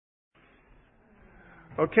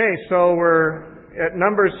Okay, so we're at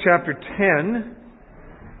Numbers chapter 10.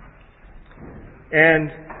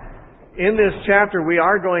 And in this chapter, we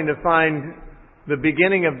are going to find the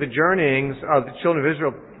beginning of the journeyings of the children of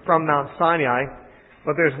Israel from Mount Sinai.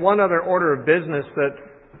 But there's one other order of business that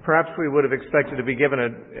perhaps we would have expected to be given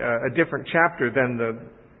a different chapter than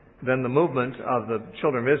the movement of the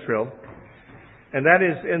children of Israel. And that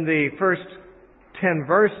is in the first 10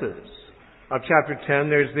 verses of chapter 10,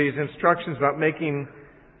 there's these instructions about making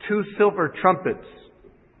 2 silver trumpets.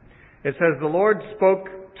 It says, "The Lord spoke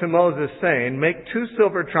to Moses, saying, Make 2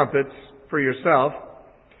 silver trumpets for yourself.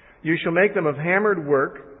 You shall make them of hammered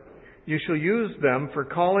work. You shall use them for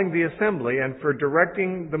calling the assembly and for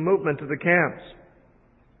directing the movement of the camps."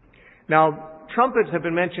 Now, trumpets have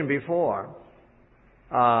been mentioned before.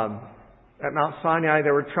 At Mount Sinai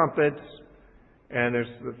there were trumpets, and there's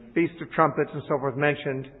the Feast of Trumpets and so forth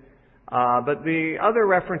mentioned. But the other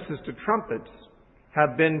references to trumpets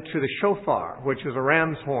have been to the shofar, which is a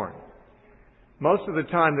ram's horn. Most of the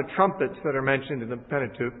time, the trumpets that are mentioned in the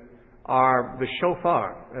Pentateuch are the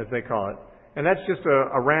shofar, as they call it. And that's just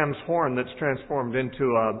a ram's horn that's transformed into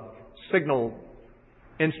a signal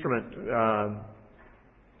instrument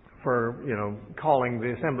for, calling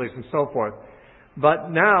the assemblies and so forth. But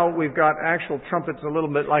now we've got actual trumpets a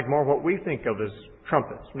little bit like more what we think of as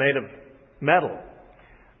trumpets, made of metal.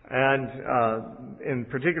 And in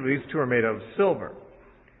particular, these 2 are made of silver.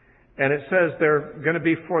 And it says they're going to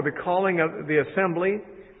be for the calling of the assembly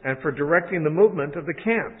and for directing the movement of the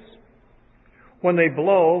camps. When they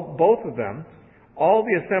blow, both of them, all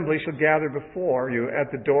the assembly shall gather before you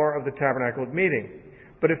at the door of the tabernacle of meeting.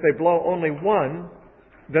 But if they blow only one,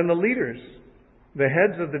 then the leaders, the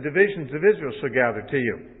heads of the divisions of Israel, shall gather to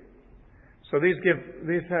you. So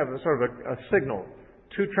these have a sort of a signal.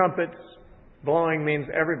 2 trumpets blowing means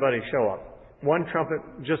everybody show up. 1 trumpet,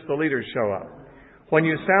 just the leaders show up. When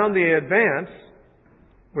you sound the advance,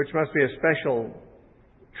 which must be a special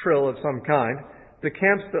trill of some kind, the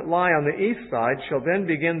camps that lie on the east side shall then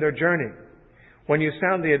begin their journey. When you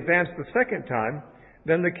sound the advance the second time,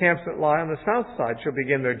 then the camps that lie on the south side shall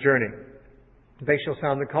begin their journey. They shall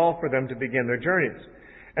sound the call for them to begin their journeys.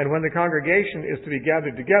 And when the congregation is to be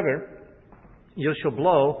gathered together, you shall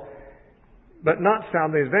blow, but not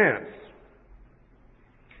sound the advance.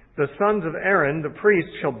 The sons of Aaron, the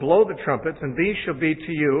priests, shall blow the trumpets, and these shall be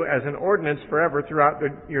to you as an ordinance forever throughout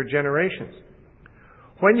your generations.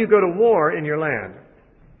 When you go to war in your land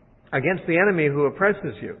against the enemy who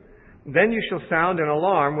oppresses you, then you shall sound an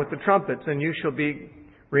alarm with the trumpets, and you shall be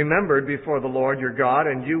remembered before the Lord your God,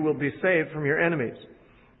 and you will be saved from your enemies.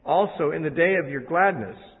 Also, in the day of your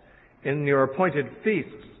gladness, in your appointed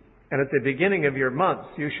feasts, and at the beginning of your months,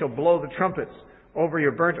 you shall blow the trumpets over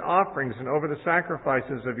your burnt offerings and over the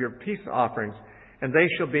sacrifices of your peace offerings, and they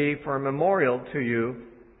shall be for a memorial to you,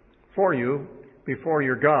 for you, before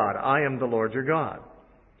your God. I am the Lord your God.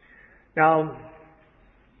 Now,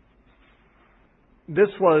 this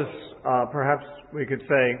was, perhaps we could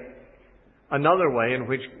say, another way in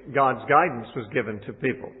which God's guidance was given to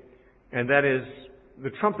people, and that is the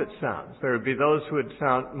trumpet sounds. There would be those who would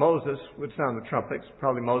sound, Moses would sound the trumpets,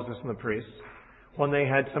 probably Moses and the priests, when they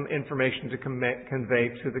had some information to convey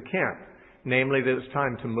to the camp. Namely, that it's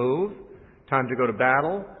time to move, time to go to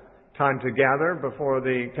battle, time to gather before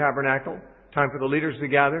the tabernacle, time for the leaders to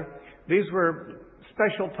gather. These were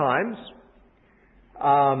special times.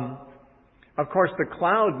 Of course, the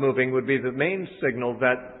cloud moving would be the main signal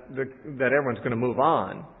that everyone's going to move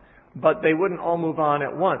on. But they wouldn't all move on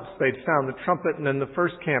at once. They'd sound the trumpet, and then the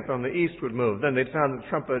first camp on the east would move. Then they'd sound the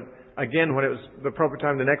trumpet again when it was the appropriate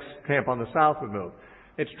time. The next camp on the south would move.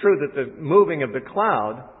 It's true that the moving of the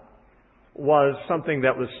cloud was something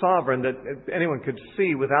that was sovereign, that anyone could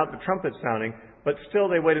see without the trumpet sounding, but still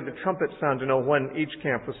they waited the trumpet sound to know when each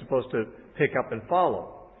camp was supposed to pick up and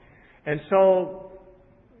follow. And so,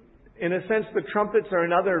 in a sense, the trumpets are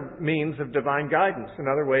another means of divine guidance,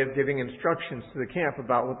 another way of giving instructions to the camp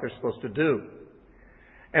about what they're supposed to do.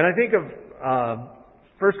 And I think of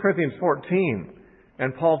 1 Corinthians 14,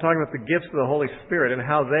 and Paul talking about the gifts of the Holy Spirit and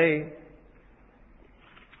how they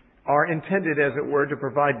are intended, as it were, to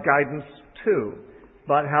provide guidance too,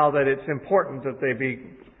 but how that it's important that they be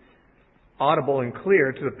audible and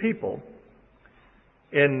clear to the people.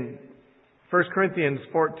 In 1 Corinthians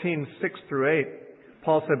 14, 6 through 8,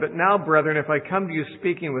 Paul said, "But now, brethren, if I come to you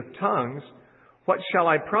speaking with tongues, what shall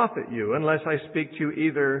I profit you, unless I speak to you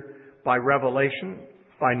either by revelation,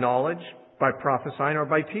 by knowledge, by prophesying, or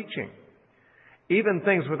by teaching? Even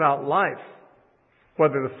things without life,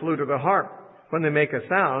 whether the flute or the harp, when they make a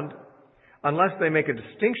sound, unless they make a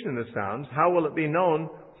distinction in the sounds, how will it be known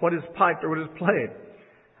what is piped or what is played?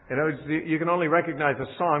 In other words, you can only recognize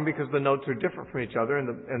a song because the notes are different from each other, and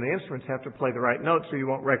the instruments have to play the right notes, so you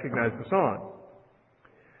won't recognize the song.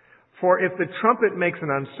 For if the trumpet makes an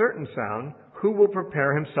uncertain sound, who will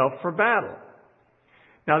prepare himself for battle?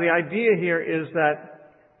 Now, the idea here is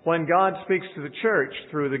that when God speaks to the church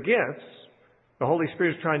through the gifts, the Holy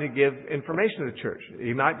Spirit is trying to give information to the church.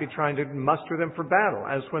 He might be trying to muster them for battle,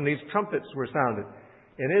 as when these trumpets were sounded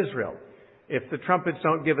in Israel. If the trumpets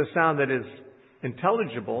don't give a sound that is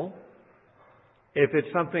intelligible, if it's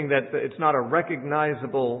something that it's not a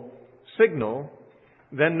recognizable signal,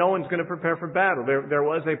 then no one's going to prepare for battle. There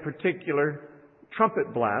was a particular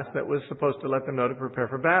trumpet blast that was supposed to let them know to prepare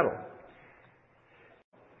for battle.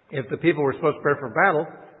 If the people were supposed to prepare for battle,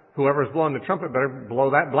 whoever's blowing the trumpet better blow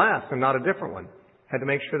that blast and not a different one. Had to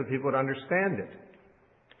make sure that people would understand it.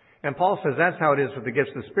 And Paul says that's how it is with the gifts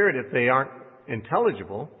of the Spirit. If they aren't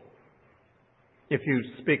intelligible, if you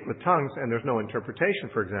speak with tongues and there's no interpretation,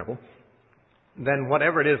 for example, then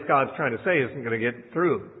whatever it is God's trying to say isn't going to get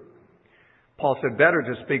through. Paul said better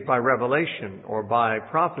to speak by revelation or by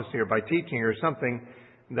prophecy or by teaching or something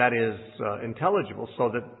that is intelligible so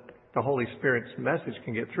that the Holy Spirit's message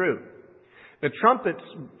can get through. The trumpets,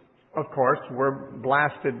 of course, were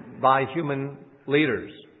blasted by human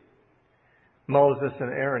leaders, Moses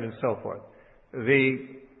and Aaron and so forth. The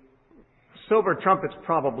silver trumpets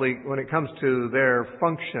probably, when it comes to their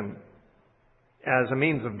function as a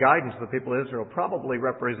means of guidance to the people of Israel, probably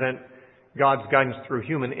represent God's guidance through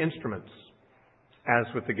human instruments, as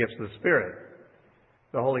with the gifts of the Spirit.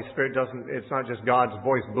 The Holy Spirit it's not just God's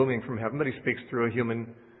voice booming from heaven, but He speaks through a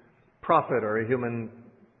human prophet or a human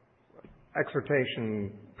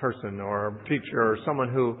exhortation person or teacher or someone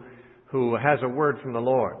who has a word from the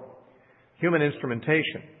Lord. Human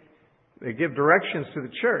instrumentation. They give directions to the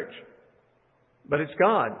church, but it's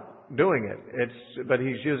God doing it. But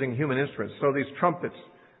He's using human instruments. So these trumpets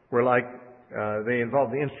were like, they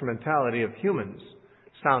involved the instrumentality of humans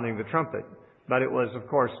sounding the trumpet. But it was, of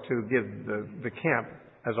course, to give the camp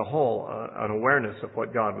as a whole an awareness of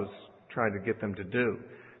what God was trying to get them to do.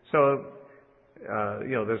 So,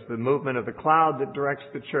 there's the movement of the cloud that directs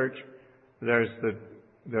the church. There's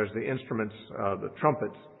the instruments, the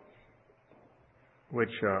trumpets,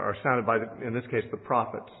 which are sounded by, in this case, the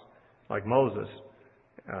prophets, like Moses,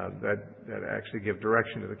 that actually give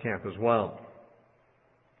direction to the camp as well.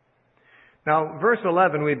 Now, verse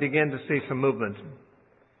 11, we begin to see some movement.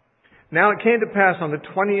 Now it came to pass on the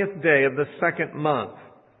 20th day of the second month,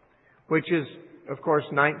 which is, of course,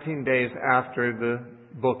 19 days after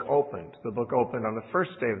the book opened. The book opened on the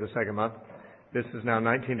first day of the second month. This is now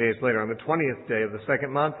 19 days later, on the 20th day of the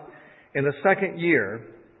second month, in the second year,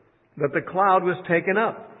 that the cloud was taken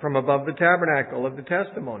up from above the tabernacle of the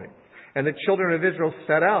testimony. And the children of Israel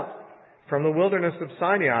set out from the wilderness of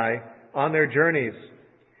Sinai on their journeys.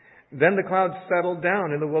 Then the cloud settled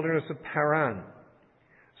down in the wilderness of Paran.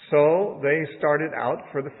 So they started out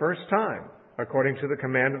for the first time, according to the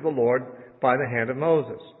command of the Lord by the hand of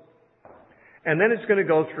Moses. And then it's going to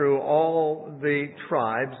go through all the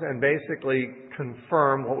tribes and basically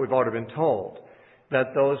confirm what we've already been told.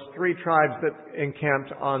 That those three tribes that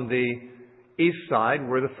encamped on the east side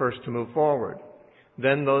were the first to move forward.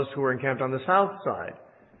 Then those who were encamped on the south side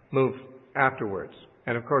moved afterwards.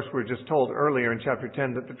 And of course, we were just told earlier in chapter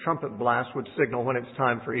 10 that the trumpet blast would signal when it's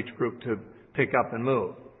time for each group to pick up and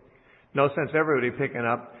move. No sense everybody picking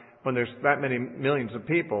up when there's that many millions of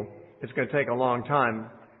people. It's going to take a long time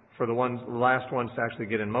for the last ones to actually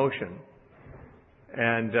get in motion.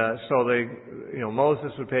 And so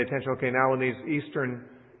Moses would pay attention. Okay, now when these eastern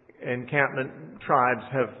encampment tribes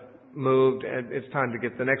have moved, and it's time to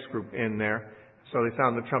get the next group in there. So they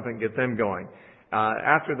sound the trumpet and get them going.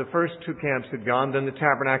 After the first two camps had gone, then the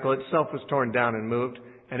tabernacle itself was torn down and moved,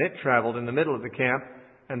 and it traveled in the middle of the camp.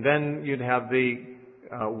 And then you'd have the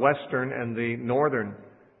western and the northern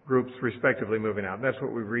groups respectively moving out. That's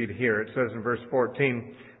what we read here. It says in verse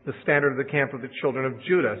 14, the standard of the camp of the children of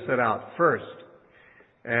Judah set out first.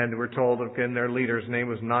 And we're told, again, their leader's name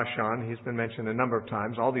was Nahshon. He's been mentioned a number of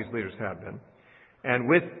times. All these leaders have been. And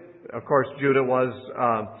with, of course, Judah was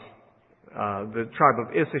the tribe of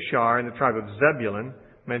Issachar and the tribe of Zebulun,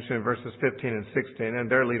 mentioned in verses 15 and 16,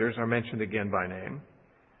 and their leaders are mentioned again by name.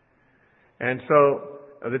 And so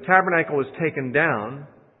the tabernacle was taken down,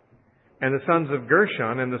 and the sons of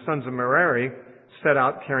Gershon and the sons of Merari set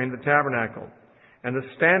out carrying the tabernacle. And the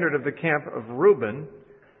standard of the camp of Reuben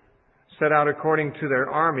set out according to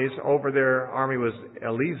their armies. Over their army was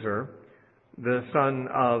Eliezer, the son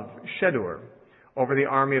of Shedur. Over the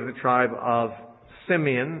army of the tribe of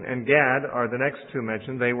Simeon and Gad are the next two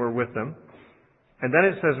mentioned. They were with them. And then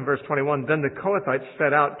it says in verse 21, then the Kohathites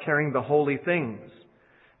set out carrying the holy things.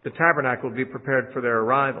 the tabernacle would be prepared for their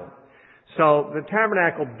arrival. So the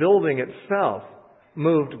tabernacle building itself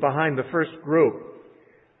moved behind the first group.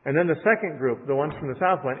 And then the second group, the ones from the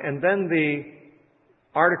south, went. And then the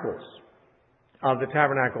articles of the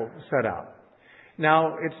tabernacle set out.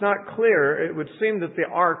 Now, it's not clear. It would seem that the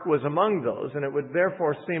ark was among those, and it would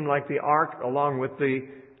therefore seem like the ark, along with the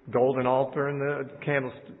golden altar and the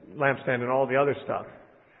candle lampstand and all the other stuff,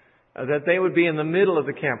 that they would be in the middle of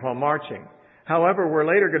the camp while marching. However, we're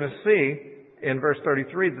later going to see in verse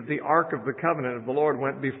 33 that the ark of the covenant of the Lord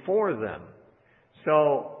went before them.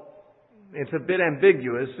 So it's a bit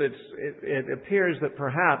ambiguous. It appears that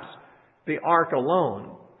perhaps the ark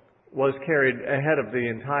alone was carried ahead of the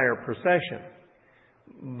entire procession.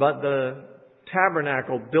 But the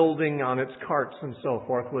tabernacle building on its carts and so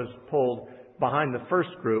forth was pulled behind the first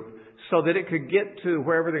group so that it could get to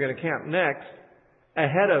wherever they're going to camp next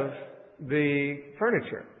ahead of the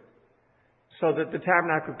furniture, so that the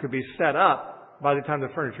tabernacle could be set up by the time the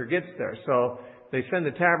furniture gets there. So they send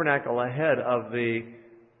the tabernacle ahead of the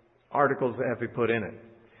articles that have to be put in it.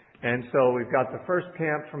 And so we've got the first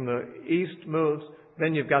camp from the east moves,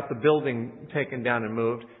 then you've got the building taken down and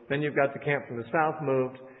moved, then you've got the camp from the south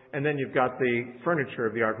moved, and then you've got the furniture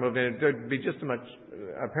of the ark moved. And there'd be just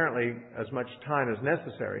apparently as much time as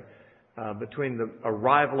necessary between the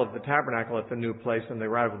arrival of the tabernacle at the new place and the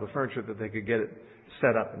arrival of the furniture that they could get it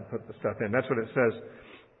set up and put the stuff in. That's what it says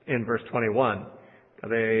in verse 21.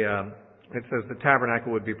 It says the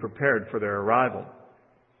tabernacle would be prepared for their arrival.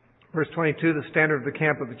 Verse 22, the standard of the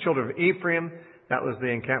camp of the children of Ephraim, that was the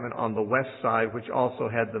encampment on the west side, which also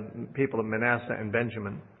had the people of Manasseh and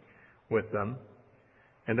Benjamin with them.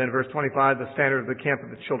 And then verse 25, the standard of the camp of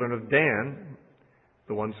the children of Dan,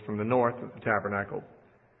 the ones from the north of the tabernacle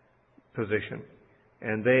position.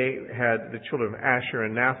 And they had the children of Asher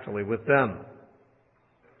and Naphtali with them.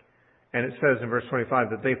 And it says in verse 25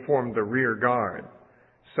 that they formed the rear guard.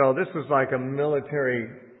 So this was like a military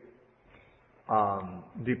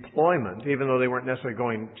deployment, even though they weren't necessarily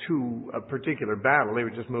going to a particular battle. They were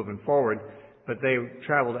just moving forward. But they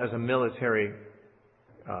traveled as a military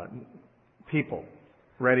people,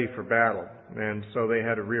 ready for battle. And so they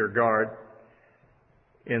had a rear guard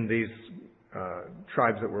in these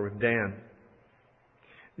tribes that were with Dan.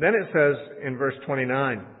 Then it says in verse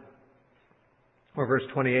 29, or verse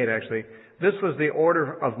 28 actually, this was the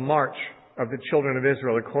order of march of the children of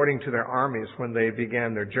Israel according to their armies when they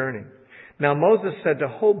began their journey. Now Moses said to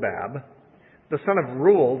Hobab, the son of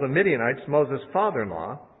Reuel, the Midianites, Moses'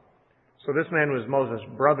 father-in-law, so this man was Moses'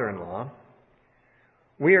 brother-in-law,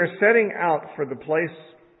 we are setting out for the place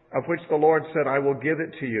of which the Lord said, I will give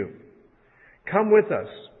it to you. Come with us,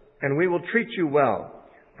 and we will treat you well,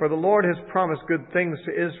 for the Lord has promised good things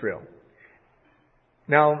to Israel.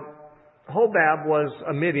 Now, Hobab was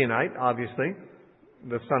a Midianite, obviously,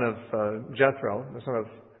 the son of Jethro, the son of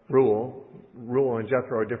Reuel. Reuel and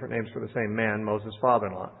Jethro are different names for the same man, Moses'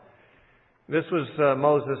 father-in-law. This was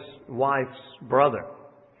Moses' wife's brother,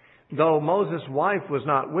 though Moses' wife was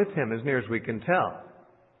not with him as near as we can tell.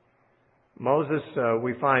 Moses,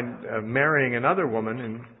 we find marrying another woman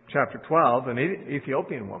in chapter 12, an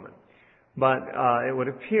Ethiopian woman. But it would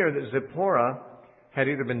appear that Zipporah had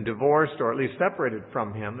either been divorced or at least separated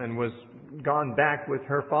from him and was gone back with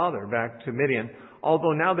her father, back to Midian,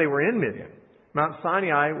 although now they were in Midian. Mount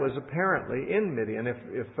Sinai was apparently in Midian, if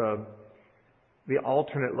the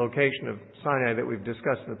alternate location of Sinai that we've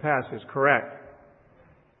discussed in the past is correct.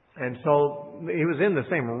 And so he was in the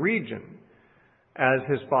same region as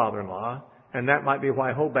his father-in-law, and that might be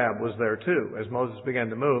why Hobab was there too. As Moses began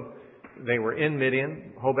to move, they were in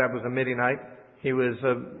Midian. Hobab was a Midianite. He was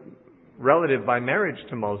a relative by marriage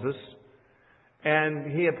to Moses,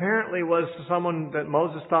 and he apparently was someone that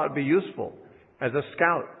Moses thought would be useful as a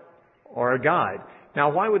scout or a guide.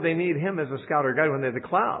 Now, why would they need him as a scout or guide when they had the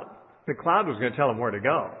cloud? The cloud was going to tell them where to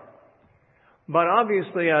go. But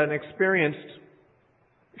obviously, an experienced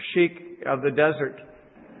sheik of the desert,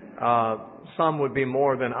 some would be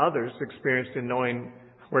more than others experienced in knowing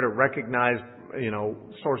where to recognize,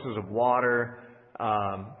 sources of water.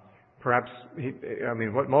 Perhaps,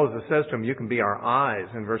 what Moses says to him, you can be our eyes,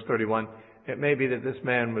 in verse 31. It may be that this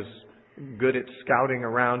man was good at scouting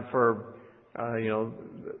around for,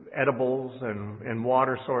 edibles and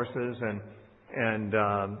water sources and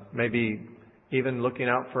maybe even looking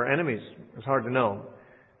out for enemies. It's hard to know.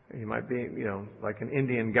 He might be, like an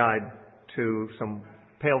Indian guide to some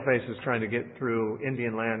palefaces trying to get through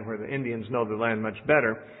Indian land where the Indians know the land much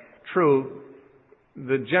better. True,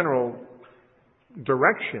 the general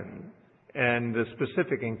direction and the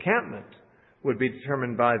specific encampment would be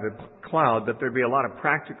determined by the cloud, but there'd be a lot of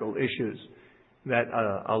practical issues that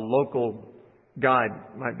a local guide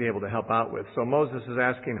might be able to help out with. So Moses is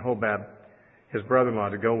asking Hobab, his brother-in-law,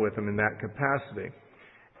 to go with him in that capacity.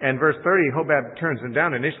 And verse 30, Hobab turns him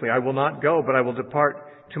down initially. I will not go, but I will depart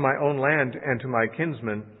to my own land and to my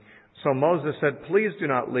kinsmen. So Moses said, please do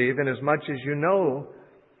not leave, inasmuch as you know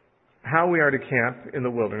how we are to camp in the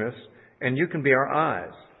wilderness, and you can be our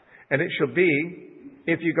eyes. And it shall be,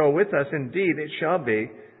 if you go with us, indeed it shall be,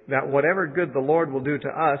 that whatever good the Lord will do to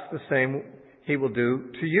us, the same he will do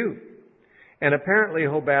to you. And apparently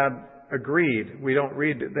Hobab agreed. We don't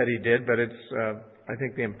read that he did, but it's, I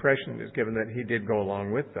think the impression is given that he did go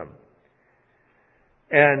along with them.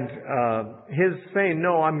 And his saying,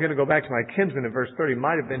 no, I'm going to go back to my kinsmen in verse 30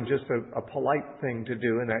 might have been just a polite thing to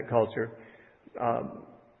do in that culture.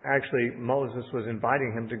 Actually, Moses was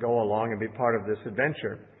inviting him to go along and be part of this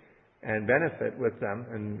adventure and benefit with them.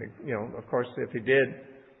 And, you know, of course, if he did,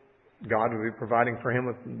 God would be providing for him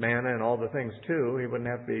with manna and all the things too. He wouldn't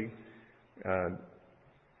have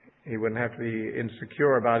to be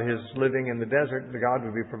insecure about his living in the desert. God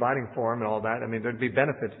would be providing for him and all that. I mean, there'd be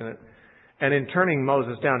benefits in it. And in turning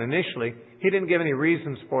Moses down initially, he didn't give any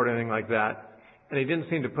reasons for it or anything like that. And he didn't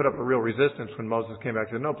seem to put up a real resistance when Moses came back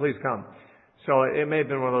and said, no, please come. So it may have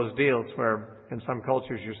been one of those deals where in some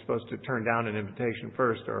cultures you're supposed to turn down an invitation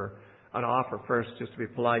first or an offer first just to be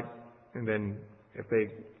polite. And then if they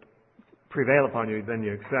prevail upon you, then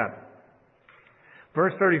you accept.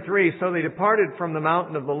 Verse 33, so they departed from the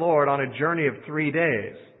mountain of the Lord on a journey of 3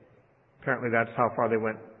 days. Apparently that's how far they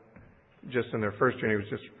went. Just in their first journey, it was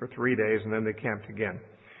just for 3 days, and then they camped again.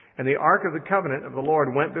 And the ark of the covenant of the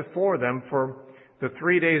Lord went before them for the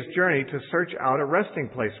 3 days' journey to search out a resting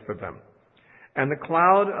place for them. And the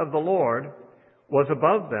cloud of the Lord was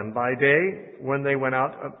above them by day when they went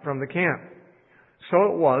out from the camp. So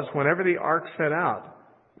it was, whenever the ark set out,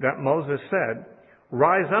 that Moses said,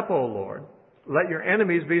 rise up, O Lord, let your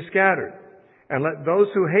enemies be scattered, and let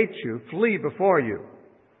those who hate you flee before you.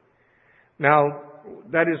 Now,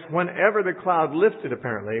 that is whenever the cloud lifted,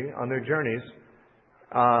 apparently, on their journeys,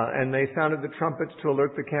 and they sounded the trumpets to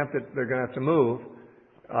alert the camp that they're going to have to move,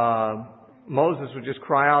 Moses would just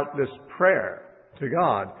cry out this prayer to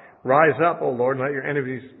God. Rise up, O Lord, and let your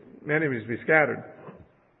enemies be scattered.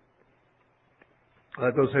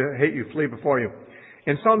 Let those who hate you flee before you.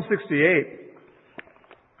 In Psalm 68,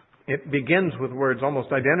 it begins with words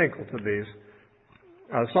almost identical to these.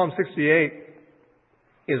 Psalm 68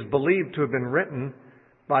 is believed to have been written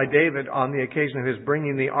by David on the occasion of his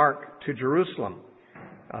bringing the ark to Jerusalem.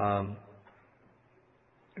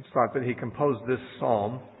 It's thought that he composed this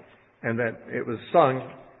psalm and that it was sung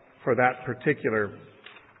for that particular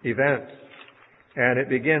event. And it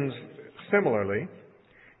begins similarly.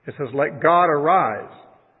 It says, let God arise.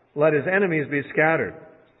 Let his enemies be scattered.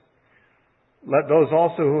 Let those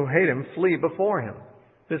also who hate him flee before him.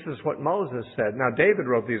 This is what Moses said. Now, David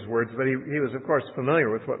wrote these words, but he was, of course, familiar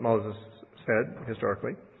with what Moses said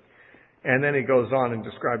historically. And then he goes on and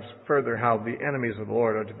describes further how the enemies of the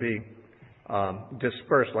Lord are to be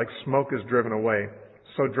dispersed, like smoke is driven away.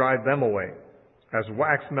 So drive them away. As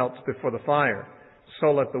wax melts before the fire,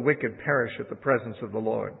 so let the wicked perish at the presence of the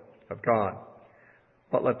Lord, of God.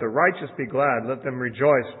 But let the righteous be glad. Let them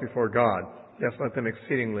rejoice before God. Yes, let them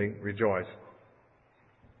exceedingly rejoice.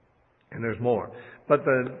 And there's more. But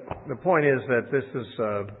the point is that this is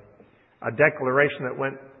a declaration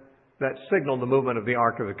that signaled the movement of the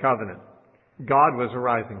Ark of the Covenant. God was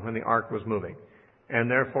arising when the Ark was moving.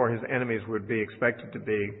 And therefore his enemies would be expected to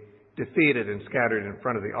be defeated and scattered in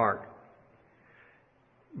front of the Ark.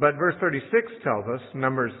 But verse 36 tells us,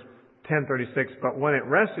 Numbers 10:36, but when it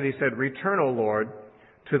rested, he said, return, O Lord,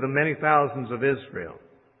 to the many thousands of Israel.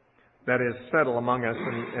 That is, settle among us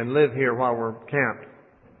and live here while we're camped.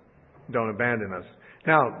 Don't abandon us.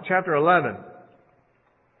 Now, chapter 11.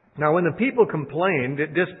 Now, when the people complained,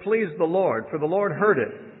 it displeased the Lord, for the Lord heard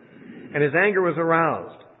it, and his anger was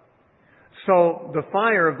aroused. So the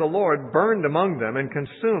fire of the Lord burned among them and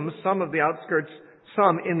consumed some in the outskirts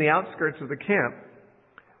of the camp.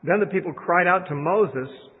 Then the people cried out to Moses,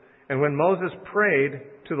 and when Moses prayed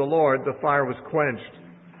to the Lord, the fire was quenched.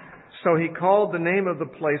 So he called the name of the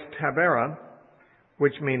place Taberah,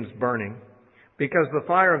 which means burning, because the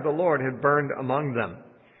fire of the Lord had burned among them.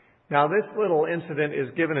 Now, this little incident is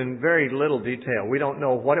given in very little detail. We don't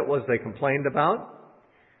know what it was they complained about.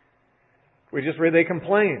 We just read they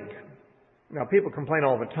complained. Now, people complain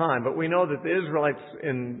all the time, but we know that the Israelites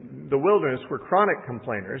in the wilderness were chronic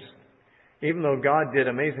complainers. Even though God did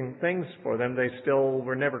amazing things for them, they still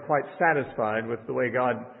were never quite satisfied with the way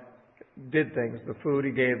God did things, the food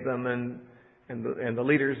he gave them and the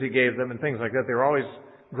leaders he gave them and things like that. They were always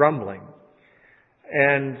grumbling.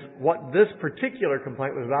 And what this particular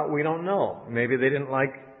complaint was about, we don't know. Maybe they didn't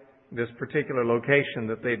like this particular location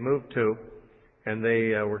that they'd moved to, and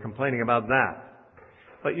they were complaining about that.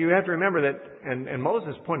 But you have to remember that, and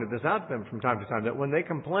Moses pointed this out to them from time to time, that when they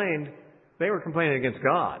complained, they were complaining against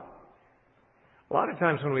God. A lot of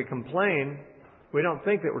times when we complain, we don't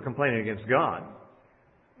think that we're complaining against God.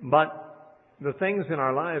 But the things in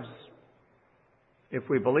our lives, if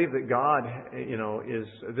we believe that God,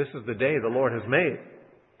 this is the day the Lord has made.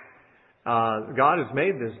 God has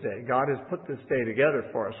made this day. God has put this day together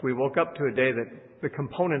for us. We woke up to a day that the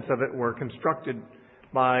components of it were constructed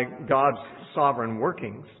by God's sovereign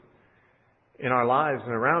workings in our lives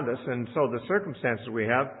and around us. And so the circumstances we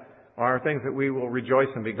have are things that we will rejoice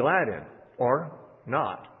and be glad in, or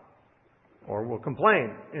not, or will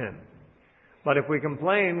complain in. But if we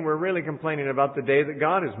complain, we're really complaining about the day that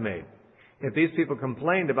God has made. If these people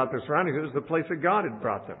complained about their surroundings, it was the place that God had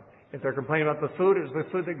brought them. If they're complaining about the food, it was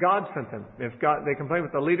the food that God sent them. If they complained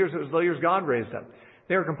with the leaders, it was the leaders God raised up.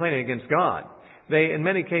 They were complaining against God. They, in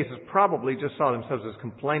many cases, probably just saw themselves as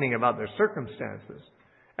complaining about their circumstances,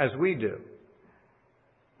 as we do.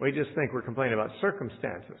 We just think we're complaining about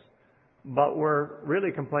circumstances. But we're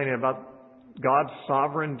really complaining about God's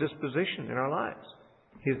sovereign disposition in our lives.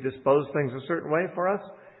 He's disposed things a certain way for us.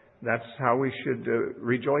 That's how we should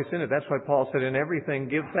rejoice in it. That's why Paul said, in everything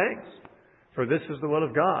give thanks, for this is the will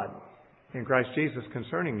of God in Christ Jesus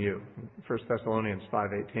concerning you, 1 Thessalonians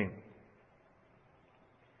 5:18.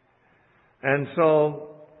 And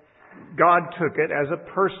so God took it as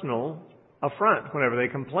a personal affront whenever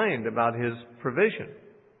they complained about His provision,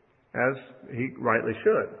 as He rightly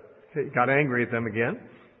should. He got angry at them again.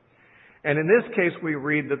 And in this case, we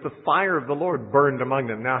read that the fire of the Lord burned among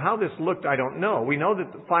them. Now, how this looked, I don't know. We know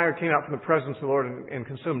that the fire came out from the presence of the Lord and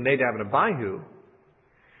consumed Nadab and Abihu.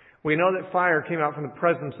 We know that fire came out from the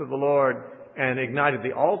presence of the Lord and ignited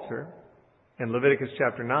the altar in Leviticus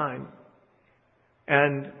chapter 9.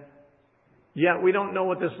 And yet we don't know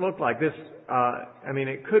what this looked like. It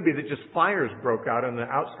could be that just fires broke out on the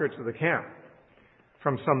outskirts of the camp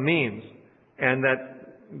from some means, and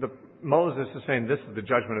that Moses is saying, this is the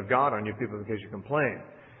judgment of God on you people because you complain.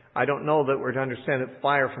 I don't know that we're to understand that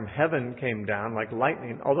fire from heaven came down like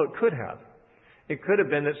lightning, although it could have. It could have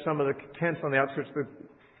been that some of the tents on the outskirts of the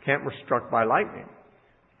camp were struck by lightning,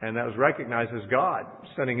 and that was recognized as God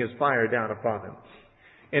sending His fire down upon them.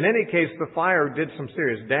 In any case, the fire did some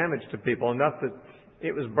serious damage to people, enough that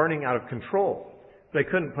it was burning out of control. They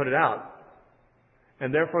couldn't put it out.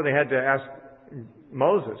 And therefore they had to ask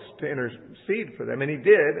Moses to intercede for them, and he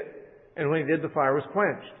did. And when he did, the fire was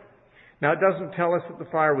quenched. Now, it doesn't tell us that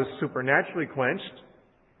the fire was supernaturally quenched,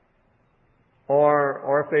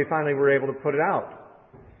 or if they finally were able to put it out.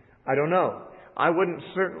 I don't know. I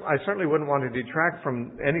certainly wouldn't want to detract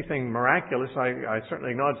from anything miraculous. I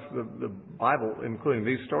certainly acknowledge the Bible, including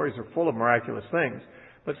these stories, are full of miraculous things.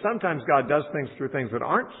 But sometimes God does things through things that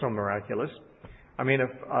aren't so miraculous.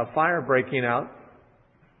 A fire breaking out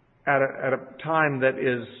at a time that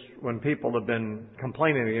is when people have been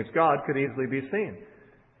complaining against God could easily be seen,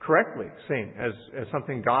 correctly seen, as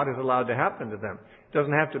something God has allowed to happen to them. It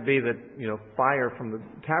doesn't have to be that, fire from the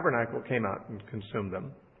tabernacle came out and consumed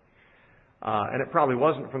them. And it probably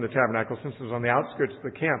wasn't from the tabernacle, since it was on the outskirts of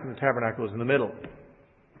the camp and the tabernacle was in the middle.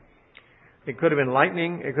 It could have been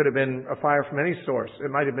lightning. It could have been a fire from any source.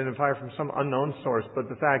 It might have been a fire from some unknown source. But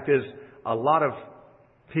the fact is, a lot of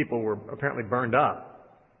people were apparently burned up,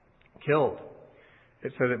 killed.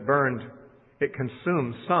 It said it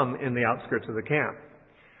consumed some in the outskirts of the camp.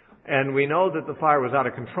 And we know that the fire was out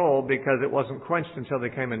of control because it wasn't quenched until they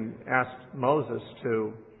came and asked Moses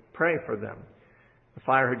to pray for them. The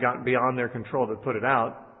fire had gotten beyond their control to put it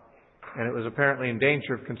out, and it was apparently in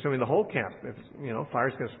danger of consuming the whole camp.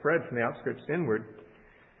 Fire's going to spread from the outskirts inward.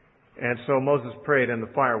 And so Moses prayed, and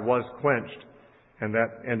the fire was quenched, and that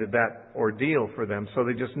ended that ordeal for them. So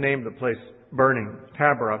they just named the place burning,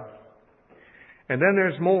 Taberah. And then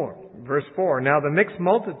there's more. Verse 4, now the mixed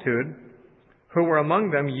multitude who were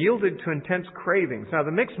among them yielded to intense cravings. Now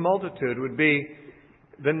the mixed multitude would be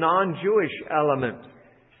the non-Jewish element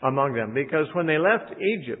among them, because when they left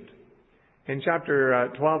Egypt, in chapter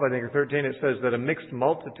 12, I think, or 13, it says that a mixed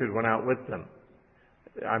multitude went out with them.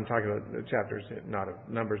 I'm talking about the chapters, not of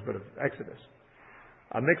Numbers, but of Exodus.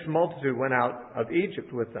 A mixed multitude went out of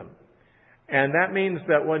Egypt with them. And that means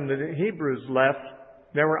that when the Hebrews left,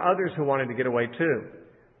 there were others who wanted to get away too.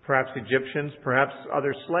 Perhaps Egyptians, perhaps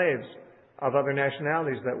other slaves of other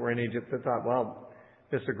nationalities that were in Egypt that thought, well,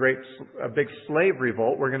 this is a big slave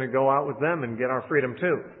revolt. We're going to go out with them and get our freedom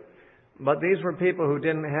too. But these were people who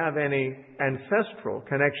didn't have any ancestral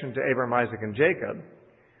connection to Abraham, Isaac, and Jacob.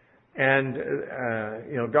 And,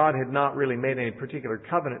 God had not really made any particular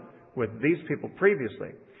covenant with these people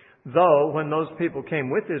previously. Though, when those people came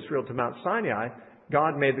with Israel to Mount Sinai,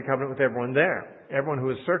 God made the covenant with everyone there, everyone who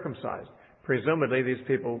was circumcised. Presumably, these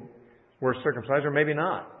people were circumcised, or maybe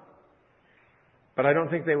not. But I don't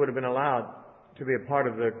think they would have been allowed to be a part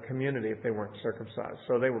of the community if they weren't circumcised.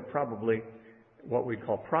 So they were probably what we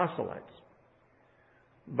call proselytes.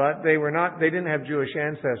 But they didn't have Jewish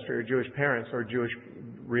ancestry or Jewish parents or Jewish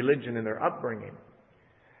religion in their upbringing.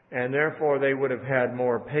 And therefore they would have had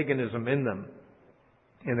more paganism in them,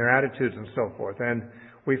 in their attitudes and so forth. And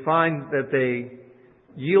we find that they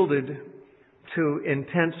yielded to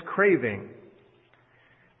intense craving.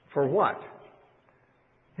 For what?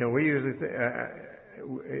 We usually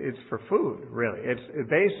it's for food, really. It's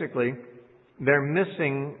basically, they're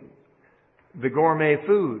missing the gourmet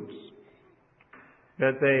foods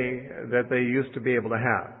that they used to be able to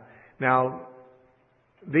have. Now,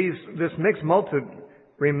 this mixed multitude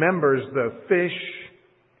remembers the fish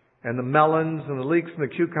and the melons and the leeks and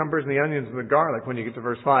the cucumbers and the onions and the garlic when you get to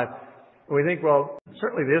verse 5. And we think, well,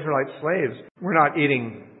 certainly the Israelite slaves were not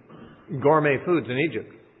eating gourmet foods in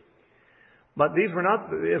Egypt. But these were not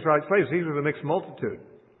the Israelite slaves. These were the mixed multitude.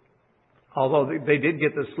 Although they did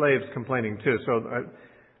get the slaves complaining too. So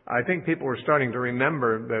I think people were starting to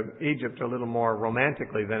remember Egypt a little more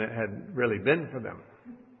romantically than it had really been for them.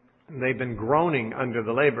 They've been groaning under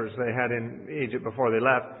the labors they had in Egypt before they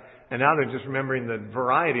left. And now they're just remembering the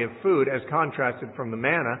variety of food as contrasted from the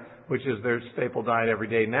manna, which is their staple diet every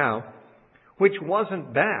day now, which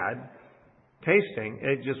wasn't bad tasting.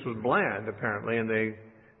 It just was bland, apparently, and they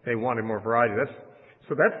wanted more variety.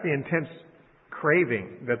 So that's the intense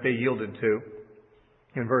craving that they yielded to.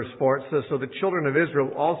 In verse 4 it says, so the children of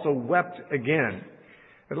Israel also wept again.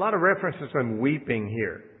 There's a lot of references to them weeping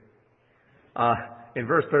here. In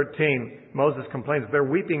verse 13, Moses complains, they're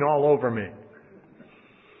weeping all over me.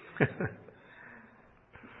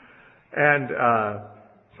 And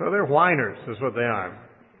so they're whiners is what they are.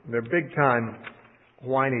 They're big time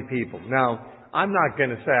whiny people. Now, I'm not going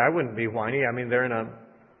to say I wouldn't be whiny. I mean, they're in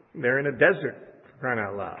a desert, for crying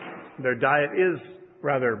out loud. Their diet is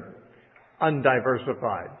rather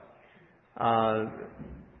undiversified. But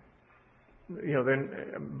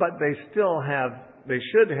they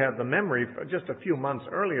should have the memory. Just a few months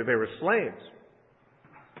earlier, they were slaves.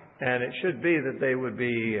 And it should be that they would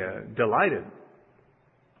be delighted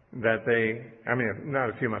that not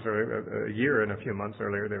a few months earlier, a year and a few months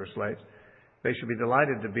earlier they were slaves. They should be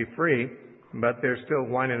delighted to be free, but they're still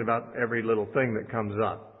whining about every little thing that comes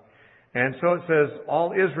up. And so it says,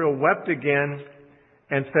 all Israel wept again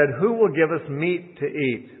and said, who will give us meat to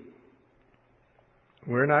eat?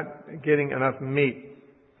 We're not getting enough meat.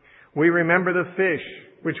 We remember the fish,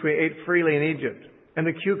 which we ate freely in Egypt, and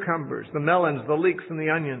the cucumbers, the melons, the leeks, and the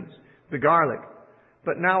onions, the garlic.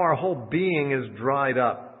 But now our whole being is dried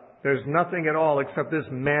up. There's nothing at all except this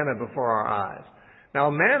manna before our eyes. Now,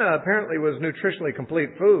 manna apparently was nutritionally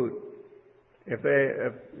complete food. If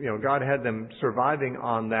God had them surviving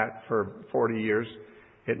on that for 40 years,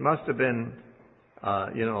 it must have been,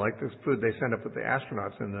 like this food they send up with the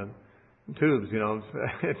astronauts in the tubes.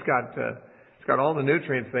 It's got all the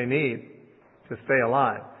nutrients they need to stay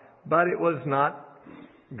alive. But it was not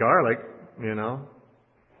garlic,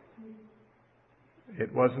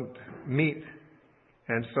 It wasn't meat.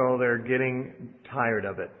 And so they're getting tired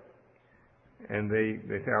of it. And they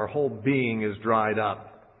say our whole being is dried up.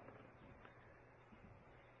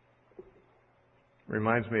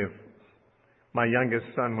 Reminds me of my youngest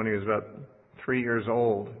son when he was about 3 years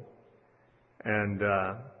old. And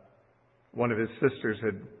one of his sisters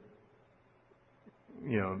had,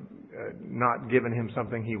 not given him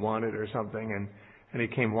something he wanted or something. And he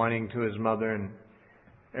came whining to his mother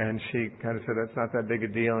and she kind of said, that's not that big a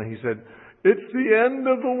deal. And he said, it's the end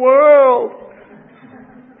of the world.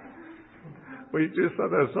 We just thought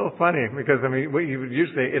that was so funny because, we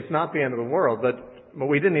usually say it's not the end of the world, but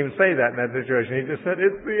we didn't even say that in that situation. He just said,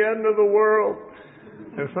 it's the end of the world.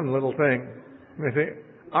 There's some little thing. They say,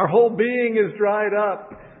 our whole being is dried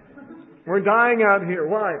up. We're dying out here.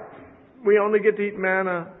 Why? We only get to eat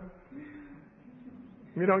manna.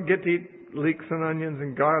 We don't get to eat leeks and onions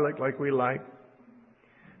and garlic like we like.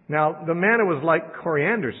 Now, the manna was like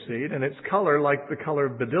coriander seed, and its color like the color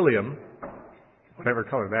of bdellium, whatever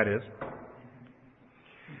color that is.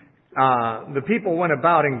 The people went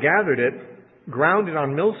about and gathered it, ground it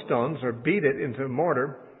on millstones, or beat it in the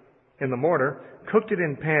mortar, cooked it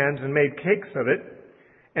in pans, and made cakes of it.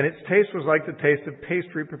 And its taste was like the taste of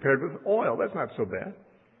pastry prepared with oil. That's not so bad.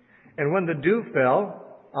 And when the dew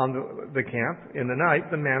fell on the camp in the night,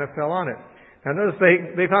 the manna fell on it. Now notice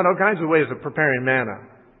they found all kinds of ways of preparing manna.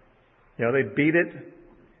 They beat it.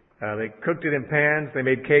 They cooked it in pans. They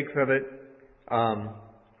made cakes of it.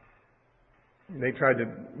 They tried to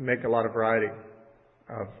make a lot of variety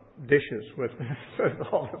of dishes with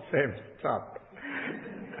all the same stuff.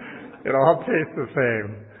 It all tastes the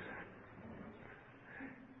same.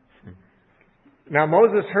 Now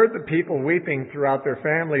Moses heard the people weeping throughout their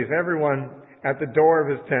families, everyone at the door of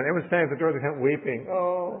his tent. Everyone standing at the door of the tent weeping.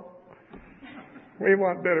 Oh, we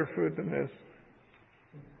want better food than this.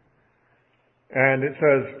 And it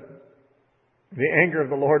says, the anger of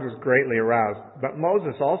the Lord was greatly aroused. But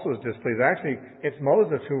Moses also was displeased. Actually, it's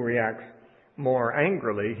Moses who reacts more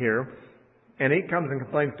angrily here. And he comes and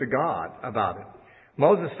complains to God about it.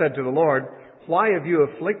 Moses said to the Lord, why have you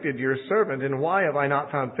afflicted your servant, and why have I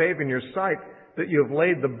not found favor in your sight that you have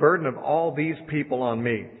laid the burden of all these people on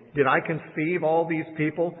me? Did I conceive all these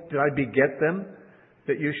people? Did I beget them?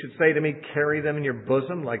 That you should say to me, carry them in your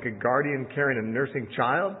bosom like a guardian carrying a nursing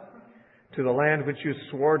child to the land which you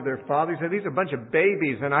swore to their fathers? He said, these are a bunch of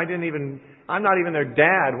babies, and I'm not even their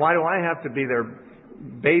dad. Why do I have to be their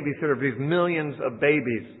babysitter of these millions of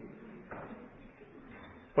babies?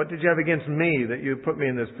 What did you have against me that you put me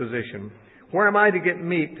in this position? Where am I to get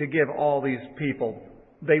meat to give all these people?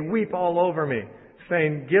 They weep all over me,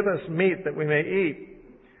 saying, give us meat that we may eat.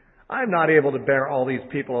 I'm not able to bear all these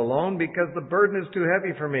people alone because the burden is too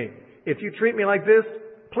heavy for me. If you treat me like this,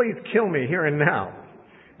 please kill me here and now,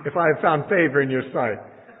 if I have found favor in your sight.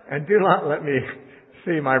 And do not let me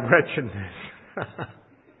see my wretchedness.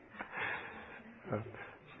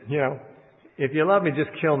 If you love me,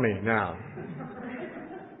 just kill me now.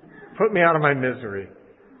 Put me out of my misery.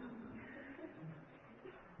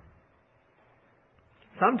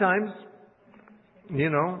 Sometimes,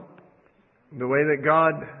 the way that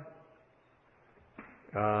God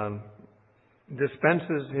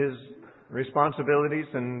dispenses His responsibilities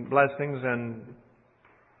and blessings and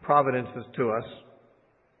providences to us,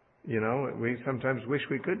 we sometimes wish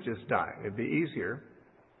we could just die. It'd be easier.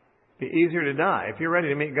 It'd be easier to die. If you're ready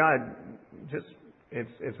to meet God,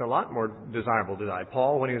 it's a lot more desirable to die.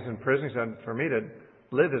 Paul, when he was in prison, he said, for me to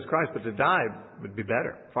live is Christ, but to die would be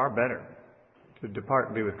better, far better. To depart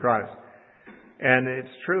and be with Christ. And it's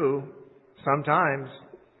true, sometimes,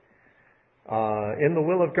 in the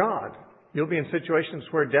will of God, you'll be in situations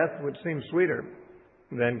where death would seem sweeter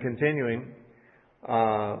than continuing,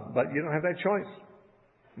 but you don't have that choice.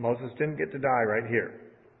 Moses didn't get to die right here.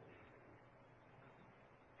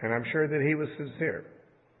 And I'm sure that he was sincere.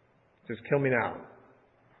 Just kill me now.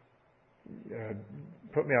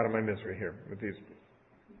 Put me out of my misery here with these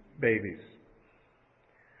babies.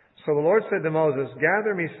 So the Lord said to Moses,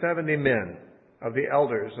 gather me 70 men of the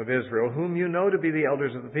elders of Israel, whom you know to be the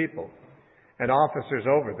elders of the people, and officers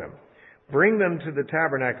over them. Bring them to the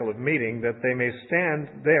tabernacle of meeting, that they may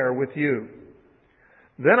stand there with you.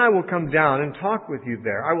 Then I will come down and talk with you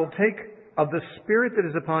there. I will take of the Spirit that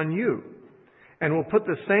is upon you, and will put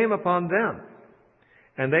the same upon them.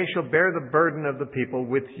 And they shall bear the burden of the people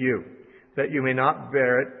with you, that you may not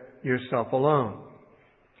bear it yourself alone.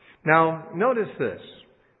 Now, notice this.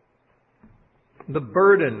 The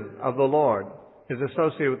burden of the Lord is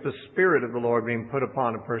associated with the Spirit of the Lord being put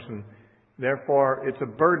upon a person. Therefore, it's a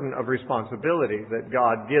burden of responsibility that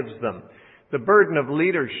God gives them. The burden of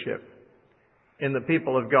leadership in the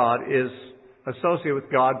people of God is associated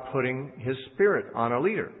with God putting His Spirit on a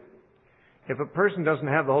leader. If a person doesn't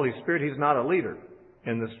have the Holy Spirit, he's not a leader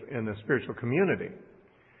in the spiritual community.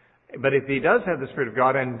 But if he does have the Spirit of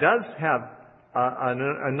God and does have an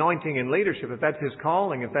anointing in leadership, if that's his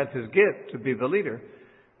calling, if that's his gift to be the leader,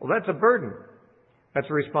 well, that's a burden. That's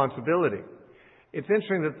a responsibility. It's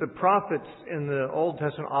interesting that the prophets in the Old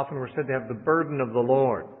Testament often were said to have the burden of the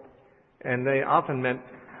Lord. And they often meant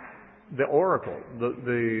the oracle,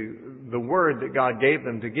 the word that God gave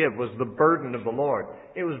them to give was the burden of the Lord.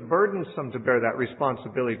 It was burdensome to bear that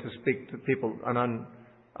responsibility to speak to people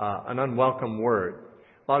an unwelcome word.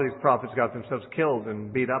 A lot of these prophets got themselves killed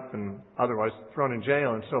and beat up and otherwise thrown in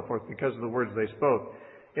jail and so forth because of the words they spoke.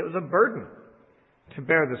 It was a burden to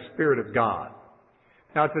bear the Spirit of God.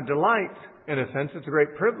 Now, it's a delight, in a sense. It's a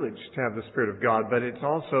great privilege to have the Spirit of God, but it's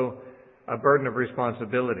also a burden of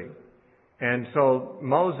responsibility. And so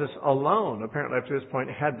Moses alone, apparently up to this point,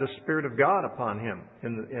 had the Spirit of God upon him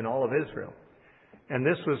in all of Israel. And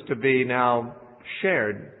this was to be now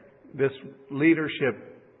shared. This leadership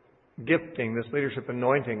gifting, this leadership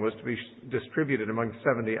anointing was to be distributed among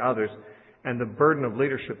 70 others. And the burden of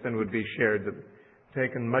leadership then would be shared,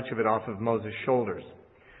 taken much of it off of Moses' shoulders.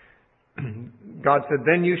 God said,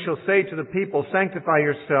 then you shall say to the people, sanctify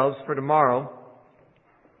yourselves for tomorrow,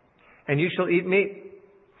 and you shall eat meat.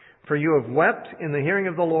 For you have wept in the hearing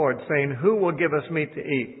of the Lord, saying, who will give us meat to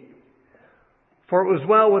eat? For it was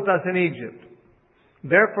well with us in Egypt.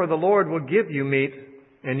 Therefore the Lord will give you meat,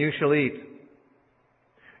 and you shall eat.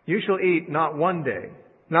 You shall eat not 1 day,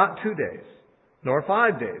 not 2 days, nor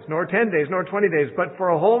 5 days, nor 10 days, nor 20 days, but for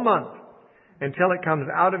a whole month, until it comes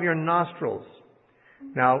out of your nostrils.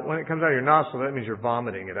 Now, when it comes out of your nostrils, that means you're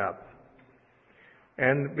vomiting it up.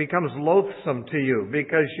 And becomes loathsome to you,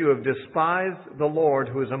 because you have despised the Lord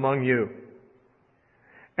who is among you,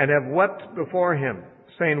 and have wept before him,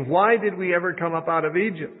 saying, why did we ever come up out of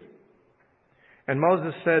Egypt? And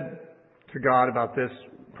Moses said to God about this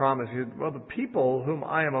promise, he said, well, the people whom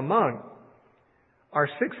I am among are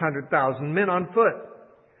 600,000 men on foot.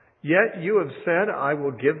 Yet you have said, I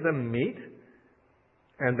will give them meat,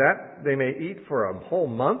 and that they may eat for a whole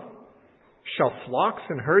month. Shall flocks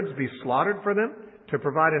and herds be slaughtered for them, to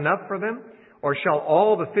provide enough for them? Or shall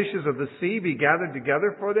all the fishes of the sea be gathered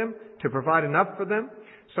together for them, to provide enough for them?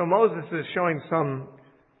 So Moses is showing some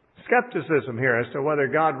skepticism here as to whether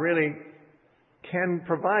God really can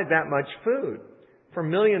provide that much food for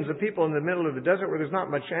millions of people in the middle of the desert where there's not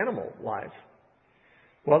much animal life.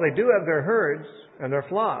 Well, they do have their herds and their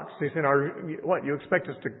flocks. He said, what, you expect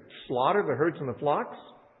us to slaughter the herds and the flocks?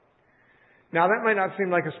 Now, that might not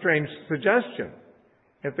seem like a strange suggestion.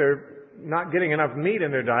 If they're not getting enough meat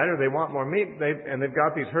in their diet, or they want more meat, and they've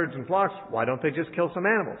got these herds and flocks, why don't they just kill some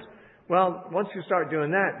animals? Well, once you start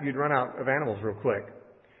doing that, you'd run out of animals real quick.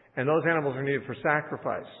 And those animals are needed for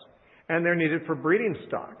sacrifice. And they're needed for breeding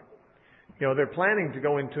stock. You know, they're planning to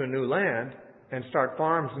go into a new land and start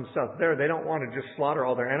farms and stuff there. They don't want to just slaughter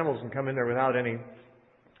all their animals and come in there without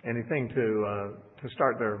anything to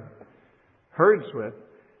start their herds with.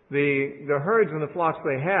 The herds and the flocks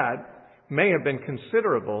they had may have been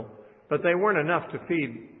considerable, but they weren't enough to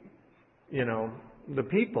feed, the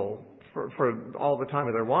people for all the time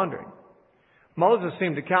of their wandering. Moses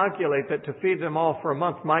seemed to calculate that to feed them all for a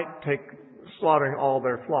month might take slaughtering all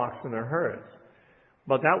their flocks and their herds.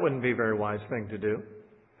 But that wouldn't be a very wise thing to do.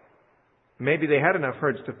 Maybe they had enough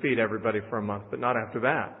herds to feed everybody for a month, but not after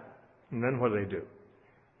that. And then what do they do?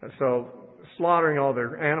 So slaughtering all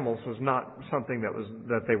their animals was not something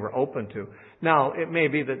that they were open to. Now, it may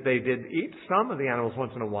be that they did eat some of the animals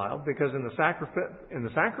once in a while, because in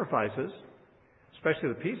the sacrifices, especially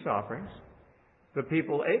the peace offerings, the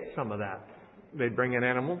people ate some of that. They'd bring an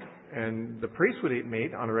animal, and the priests would eat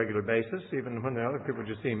meat on a regular basis, even when the other people were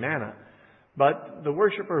just eating manna. But the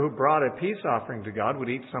worshiper who brought a peace offering to God would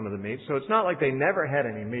eat some of the meat. So it's not like they never had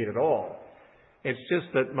any meat at all. It's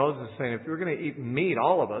just that Moses is saying, if we're going to eat meat,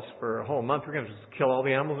 all of us, for a whole month, we're going to just kill all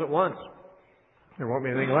the animals at once. There won't be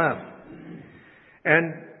anything left.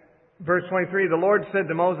 And verse 23, the Lord said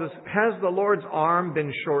to Moses, has the Lord's arm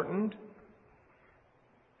been shortened?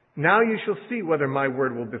 Now you shall see whether my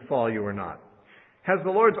word will befall you or not. Has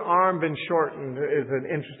the Lord's arm been shortened is an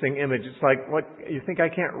interesting image. It's like, what, you think I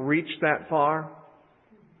can't reach that far?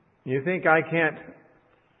 You think I can't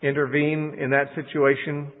intervene in that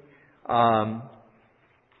situation?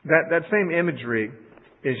 That same imagery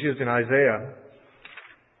is used in Isaiah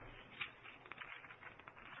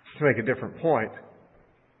to make a different point.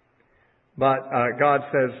 But God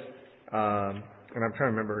says, and I'm trying to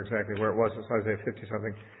remember exactly where it was. It's Isaiah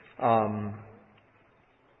 50-something.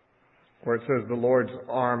 Where it says, the Lord's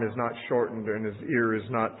arm is not shortened and his ear is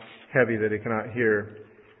not heavy that he cannot hear,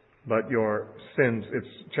 but your sins. It's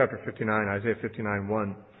chapter 59, Isaiah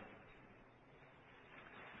 59:1. It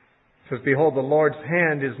says, behold, the Lord's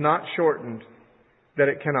hand is not shortened that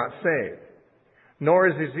it cannot save, nor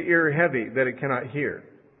is his ear heavy that it cannot hear.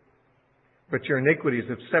 But your iniquities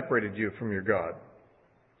have separated you from your God,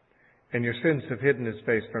 and your sins have hidden his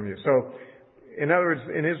face from you. So, in other words,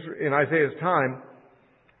 in Isaiah's time,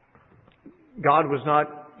 God was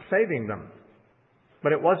not saving them.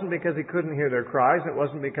 But it wasn't because he couldn't hear their cries. It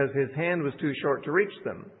wasn't because his hand was too short to reach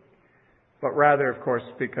them. But rather, of course,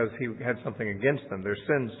 because he had something against them. Their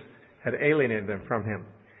sins had alienated them from him.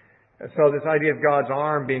 So this idea of God's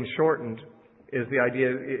arm being shortened is the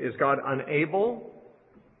idea, is God unable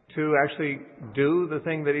to actually do the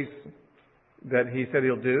thing that he said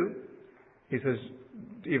he'll do? He says,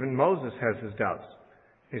 even Moses has his doubts.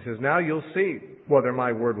 He says, now you'll see whether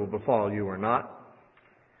my word will befall you or not.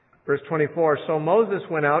 Verse 24, so Moses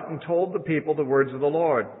went out and told the people the words of the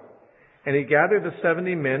Lord. And he gathered the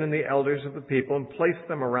 70 men and the elders of the people and placed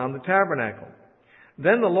them around the tabernacle.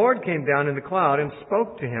 Then the Lord came down in the cloud and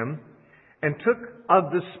spoke to him and took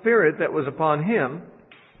of the Spirit that was upon him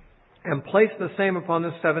and placed the same upon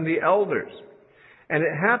the 70 elders. And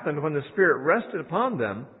it happened when the Spirit rested upon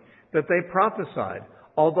them that they prophesied,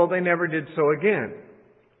 although they never did so again.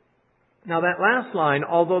 Now that last line,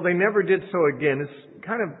 although they never did so again, is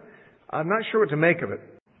kind of, I'm not sure what to make of it.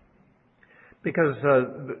 Because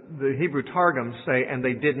the Hebrew Targums say, and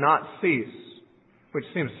they did not cease, which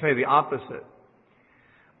seems to say the opposite.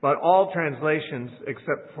 But all translations,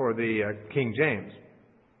 except for the King James,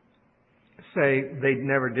 say they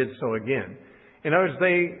never did so again. In other words,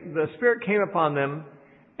 the Spirit came upon them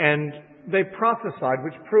and they prophesied,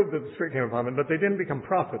 which proved that the Spirit came upon them, but they didn't become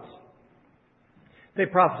prophets. They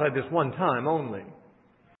prophesied this one time only.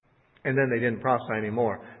 And then they didn't prophesy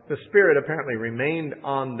anymore. The Spirit apparently remained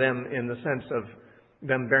on them in the sense of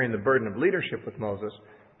them bearing the burden of leadership with Moses,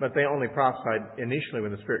 but they only prophesied initially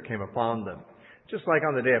when the Spirit came upon them. Just like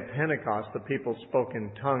on the day of Pentecost, the people spoke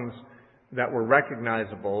in tongues that were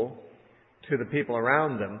recognizable to the people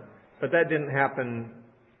around them, but that didn't happen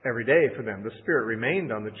every day for them. The Spirit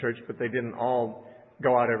remained on the church, but they didn't all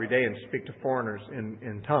go out every day and speak to foreigners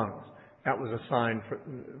in tongues. That was a sign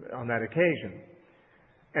on that occasion.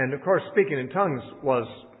 And of course, speaking in tongues was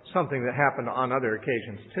something that happened on other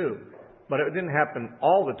occasions too. But it didn't happen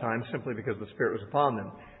all the time simply because the Spirit was upon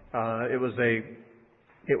them.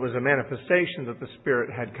 It was a manifestation that the Spirit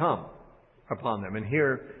had come upon them. And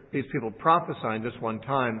here, these people prophesying this one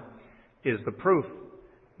time is the proof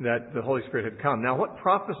that the Holy Spirit had come. Now, what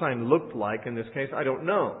prophesying looked like in this case, I don't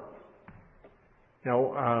know.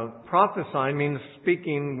 Now, prophesying means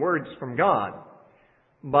speaking words from God.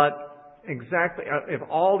 But exactly, if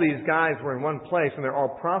all these guys were in one place and they're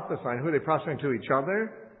all prophesying, who are they prophesying to? Each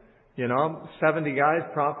other? 70 guys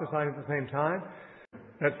prophesying at the same time?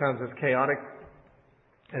 That sounds as chaotic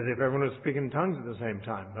as if everyone was speaking in tongues at the same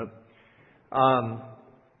time. But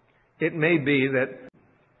it may be that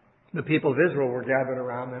the people of Israel were gathered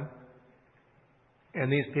around them, and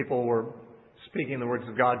these people were speaking the words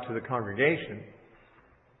of God to the congregation.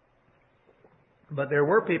 But there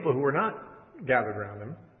were people who were not gathered around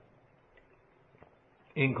them,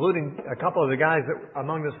 including a couple of the guys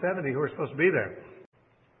among the 70 who were supposed to be there.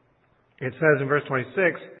 It says in verse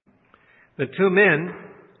 26, but two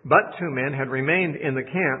men had remained in the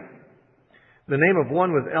camp. The name of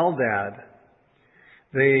one was Eldad.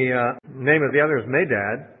 The name of the other is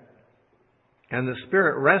Medad. And the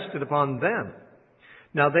Spirit rested upon them.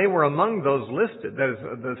 Now they were among those listed, that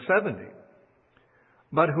is the 70,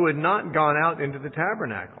 but who had not gone out into the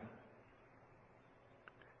tabernacle.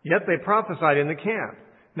 Yet they prophesied in the camp.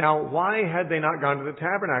 Now, why had they not gone to the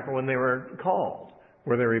tabernacle when they were called?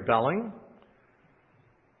 Were they rebelling?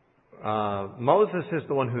 Moses is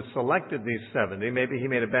the one who selected these 70. Maybe he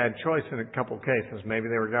made a bad choice in a couple of cases. Maybe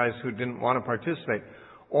they were guys who didn't want to participate.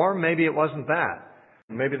 Or maybe it wasn't that.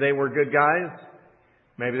 Maybe they were good guys.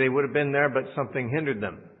 Maybe they would have been there, but something hindered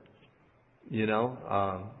them.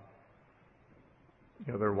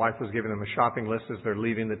 Their wife was giving them a shopping list as they're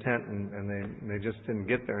leaving the tent, and they just didn't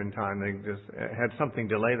get there in time. They just had something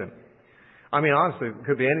delay them. I mean, honestly, it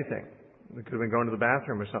could be anything. They could have been going to the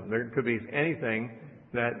bathroom or something. There could be anything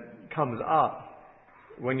that comes up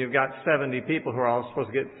when you've got 70 people who are all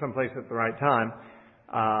supposed to get someplace at the right time.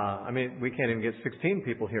 We can't even get 16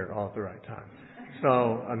 people here all at the right time.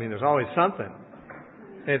 So, there's always something.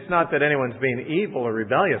 It's not that anyone's being evil or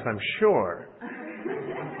rebellious, I'm sure.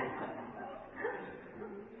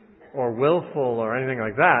 Or willful or anything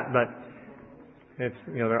like that, but it's,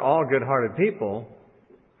 they're all good-hearted people,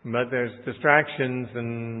 but there's distractions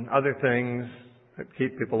and other things that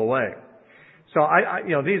keep people away. So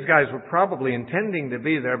these guys were probably intending to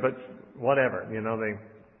be there, but whatever,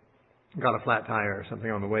 they got a flat tire or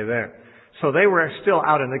something on the way there. So they were still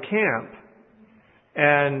out in the camp,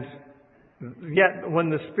 and yet when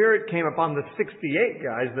the Spirit came upon the 68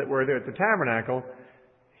 guys that were there at the tabernacle,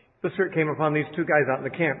 the Spirit came upon these two guys out in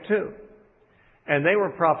the camp too. And they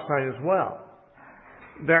were prophesying as well.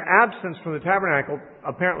 Their absence from the tabernacle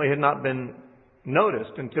apparently had not been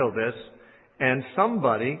noticed until this. And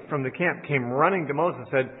somebody from the camp came running to Moses and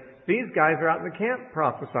said, these guys are out in the camp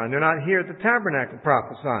prophesying. They're not here at the tabernacle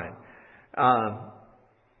prophesying.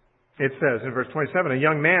 It says in verse 27, a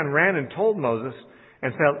young man ran and told Moses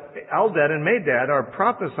and said, Eldad and Medad are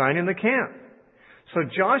prophesying in the camp. So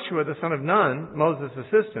Joshua, the son of Nun, Moses'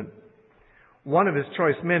 assistant, one of his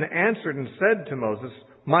choice men, answered and said to Moses,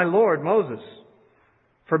 my Lord Moses,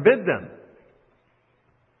 forbid them.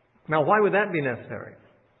 Now, why would that be necessary?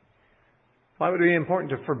 Why would it be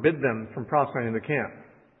important to forbid them from prophesying in the camp?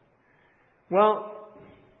 Well,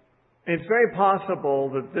 it's very possible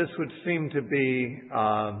that this would seem to be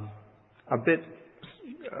a bit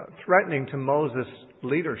threatening to Moses'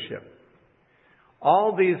 leadership.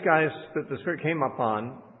 All these guys that the Spirit came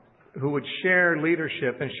upon, who would share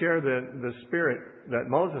leadership and share the Spirit that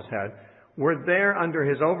Moses had, were there under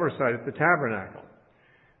his oversight at the tabernacle.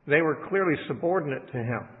 They were clearly subordinate to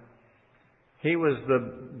him. He was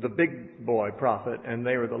the big boy prophet, and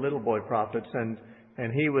they were the little boy prophets, and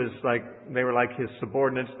he was they were like his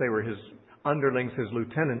subordinates, they were his underlings, his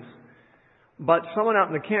lieutenants. But someone out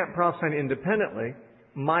in the camp prophesying independently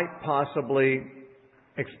might possibly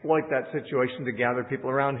exploit that situation to gather people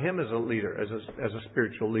around him as a leader, as a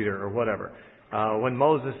spiritual leader or whatever, when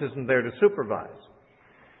Moses isn't there to supervise.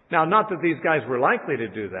 Now, not that these guys were likely to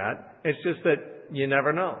do that. It's just that you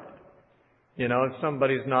never know. If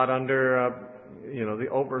somebody's not under, the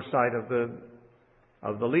oversight of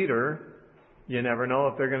the leader, you never know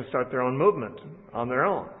if they're going to start their own movement on their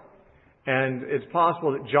own. And it's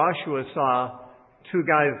possible that Joshua saw two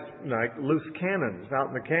guys like loose cannons out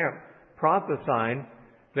in the camp prophesying.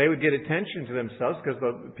 They would get attention to themselves because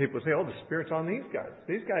the people would say, oh, the Spirit's on these guys.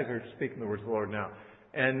 These guys are speaking the words of the Lord now.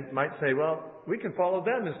 And might say, well, we can follow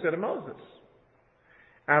them instead of Moses.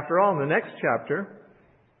 After all, in the next chapter,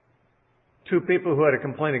 two people who had a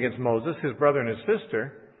complaint against Moses, his brother and his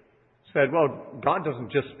sister, said, well, God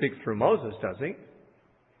doesn't just speak through Moses, does He?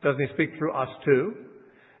 Doesn't He speak through us too?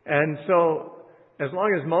 And so, as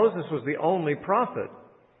long as Moses was the only prophet,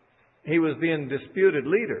 he was the undisputed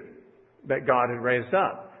leader that God had raised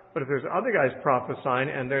up. But if there's other guys prophesying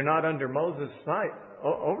and they're not under Moses'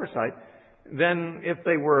 oversight, then if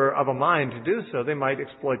they were of a mind to do so, they might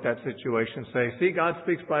exploit that situation, say, see, God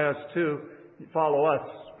speaks by us too, follow us.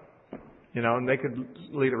 And they could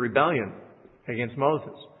lead a rebellion against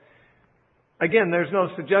Moses. Again, there's no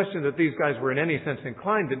suggestion that these guys were in any sense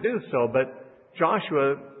inclined to do so, but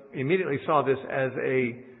Joshua immediately saw this as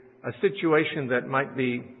a situation that might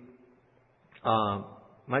be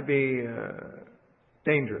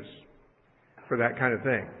dangerous for that kind of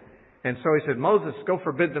thing. And so he said, Moses, go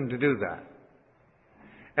forbid them to do that.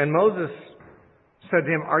 And Moses said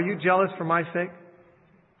to him, are you jealous for my sake?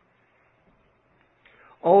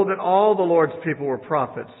 Oh, that all the Lord's people were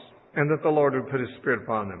prophets, and that the Lord would put His Spirit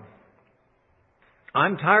upon them.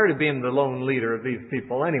 I'm tired of being the lone leader of these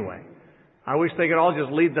people anyway. I wish they could all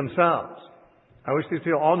just lead themselves. I wish these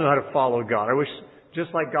people all knew how to follow God. I wish,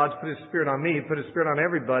 just like God's put His Spirit on me, He'd put His Spirit on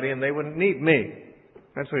everybody, and they wouldn't need me.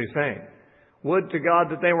 That's what He's saying. Would to God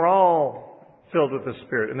that they were all filled with the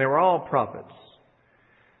Spirit, and they were all prophets.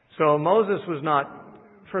 So Moses was not,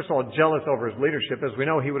 first of all, jealous over his leadership. As we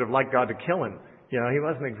know, he would have liked God to kill him. He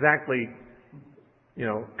wasn't exactly,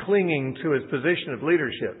 clinging to his position of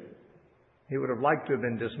leadership. He would have liked to have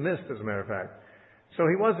been dismissed, as a matter of fact. So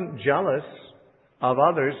he wasn't jealous of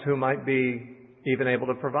others who might be even able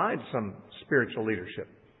to provide some spiritual leadership.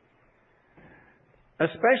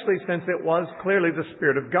 Especially since it was clearly the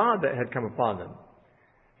Spirit of God that had come upon them.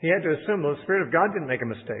 He had to assume the Spirit of God didn't make a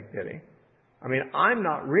mistake, did He? I'm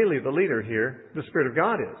not really the leader here. The Spirit of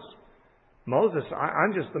God is. Moses,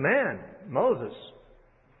 I'm just the man. Moses.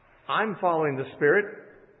 I'm following the Spirit,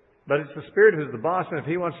 but it's the Spirit who's the boss, and if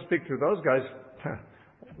He wants to speak through those guys,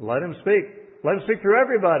 let Him speak. Let Him speak through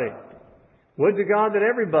everybody. Would to God that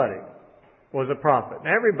everybody was a prophet, and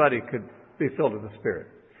everybody could be filled with the Spirit.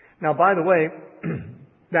 Now, by the way,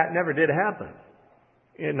 that never did happen.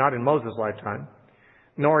 Not in Moses' lifetime,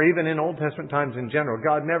 nor even in Old Testament times in general.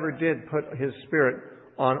 God never did put His Spirit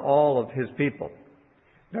on all of His people.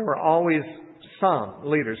 There were always some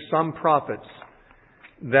leaders, some prophets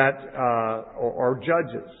that, or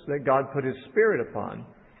judges that God put His Spirit upon.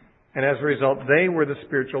 And as a result, they were the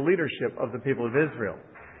spiritual leadership of the people of Israel.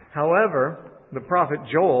 However, the prophet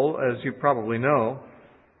Joel, as you probably know,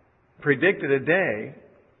 predicted a day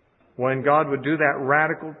when God would do that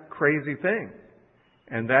radical, crazy thing.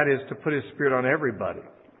 And that is to put His Spirit on everybody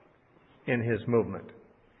in His movement.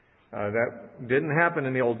 That didn't happen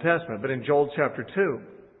in the Old Testament, but in Joel chapter 2.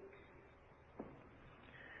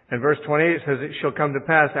 And verse 28 says, it shall come to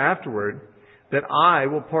pass afterward that I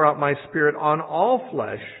will pour out my Spirit on all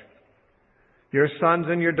flesh. Your sons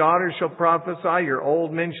and your daughters shall prophesy, your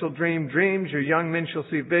old men shall dream dreams, your young men shall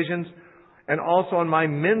see visions, and also on my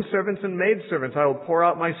men servants and maid servants I will pour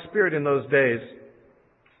out my Spirit in those days.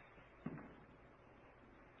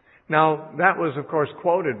 Now, that was, of course,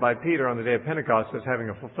 quoted by Peter on the day of Pentecost as having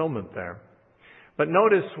a fulfillment there. But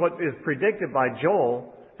notice what is predicted by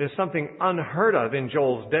Joel is something unheard of in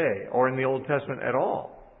Joel's day or in the Old Testament at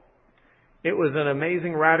all. It was an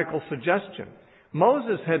amazing radical suggestion.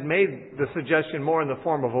 Moses had made the suggestion more in the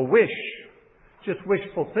form of a wish, just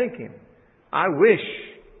wishful thinking. I wish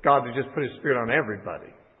God would just put His Spirit on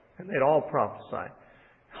everybody, and they'd all prophesy.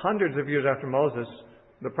 Hundreds of years after Moses,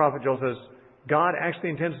 the prophet Joel says, God actually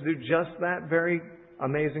intends to do just that very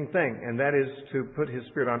amazing thing, and that is to put His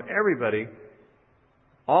Spirit on everybody,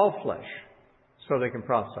 all flesh, so they can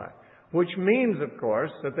prophesy. Which means, of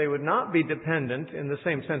course, that they would not be dependent, in the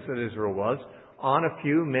same sense that Israel was, on a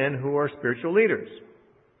few men who are spiritual leaders.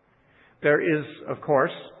 There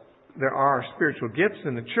are spiritual gifts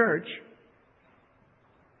in the church,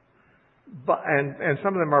 and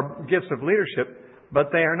some of them are gifts of leadership,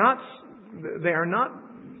 but they are not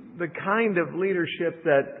the kind of leadership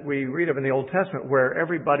that we read of in the Old Testament, where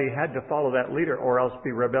everybody had to follow that leader or else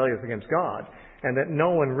be rebellious against God, and that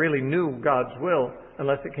no one really knew God's will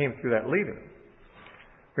unless it came through that leader.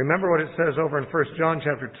 Remember what it says over in 1 John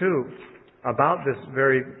chapter 2 about this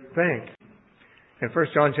very thing. In 1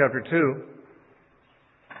 John chapter 2,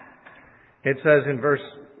 it says in verse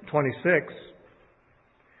 26,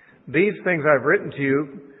 "These things I've written to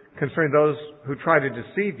you concerning those who try to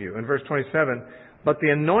deceive you." In verse 27, "But the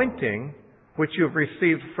anointing which you have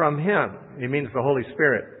received from Him," he means the Holy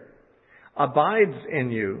Spirit, "abides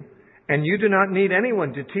in you, and you do not need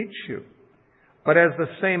anyone to teach you. But as the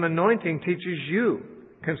same anointing teaches you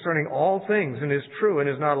concerning all things, and is true and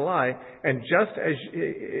is not a lie, and just as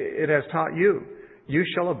it has taught you, you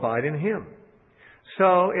shall abide in Him."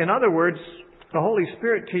 So, in other words, the Holy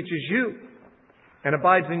Spirit teaches you and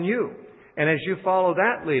abides in you. And as you follow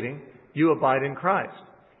that leading, you abide in Christ.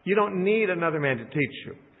 You don't need another man to teach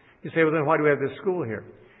you. You say, well, then why do we have this school here?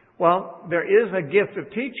 Well, there is a gift of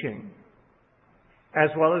teaching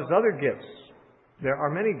as well as other gifts. There are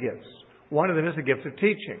many gifts. One of them is a gift of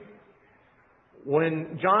teaching.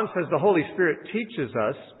 When John says the Holy Spirit teaches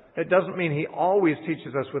us, it doesn't mean He always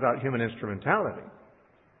teaches us without human instrumentality.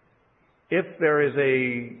 If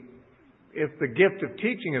the gift of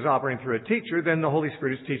teaching is operating through a teacher, then the Holy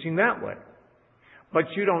Spirit is teaching that way.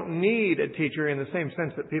 But you don't need a teacher in the same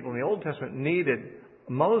sense that people in the Old Testament needed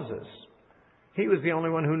Moses. He was the only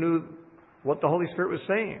one who knew what the Holy Spirit was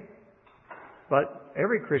saying. But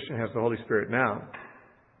every Christian has the Holy Spirit now.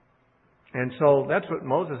 And so that's what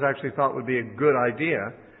Moses actually thought would be a good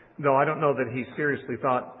idea, though I don't know that he seriously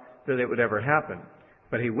thought that it would ever happen.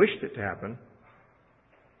 But he wished it to happen.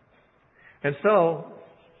 And so,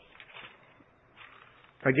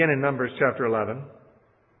 again in Numbers chapter 11,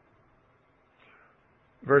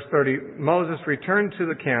 verse 30, "Moses returned to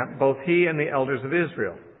the camp, both he and the elders of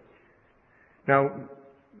Israel." Now,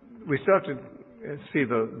 we still have to see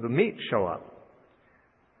the meat show up.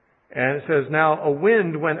 And it says, "Now a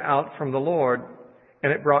wind went out from the Lord,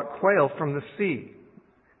 and it brought quail from the sea."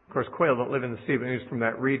 Of course, quail don't live in the sea, but it was from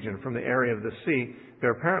that region, from the area of the sea.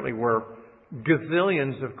 There apparently were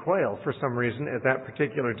gazillions of quail for some reason at that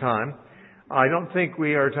particular time. I don't think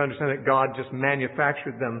we are to understand that God just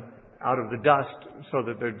manufactured them out of the dust so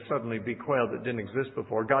that there'd suddenly be quail that didn't exist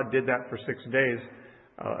before. God did that for 6 days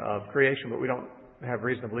of creation, but we don't have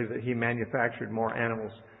reason to believe that He manufactured more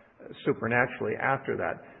animals supernaturally after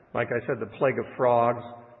that. Like I said, the plague of frogs,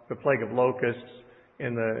 the plague of locusts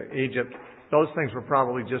in Egypt, those things were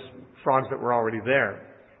probably just frogs that were already there.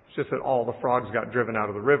 It's just that all the frogs got driven out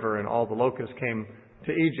of the river and all the locusts came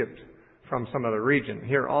to Egypt from some other region.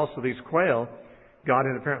 Here also these quail, God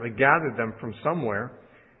had apparently gathered them from somewhere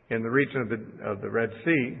in the region of the Red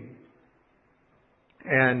Sea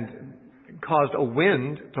and caused a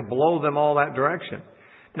wind to blow them all that direction.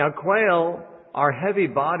 Now quail are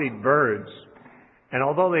heavy-bodied birds, and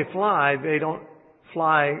although they don't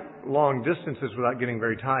fly long distances without getting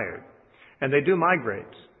very tired. And they do migrate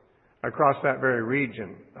across that very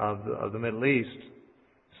region of the Middle East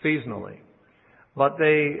seasonally. But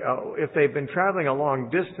if they've been traveling a long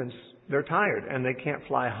distance, they're tired and they can't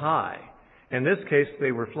fly high. In this case,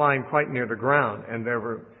 they were flying quite near the ground, and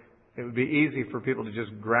it would be easy for people to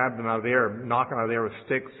just grab them out of the air, knock them out of the air with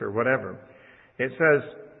sticks or whatever. It says,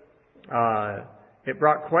 "It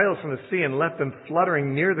brought quails from the sea and left them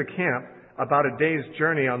fluttering near the camp about a day's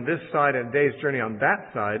journey on this side and a day's journey on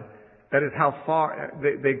that side." That is how far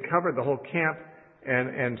they covered the whole camp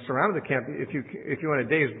and surrounded the camp. If you went a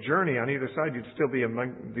day's journey on either side, you'd still be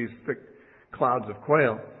among these thick clouds of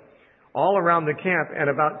quail. All around the camp and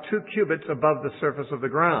about 2 cubits above the surface of the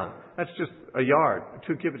ground. That's just a yard.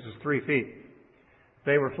 2 cubits is 3 feet.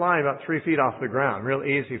 They were flying about 3 feet off the ground. Real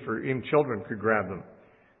easy for even children could grab them.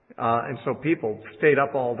 And so people stayed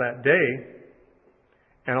up all that day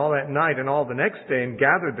and all that night and all the next day and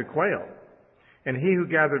gathered the quail. And he who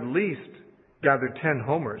gathered least gathered 10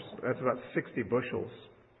 homers. That's about 60 bushels.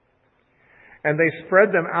 And they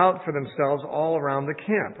spread them out for themselves all around the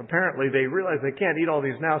camp. Apparently they realized they can't eat all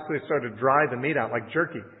these now, so they started to dry the meat out like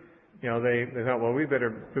jerky. They thought, well, we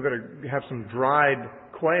better have some dried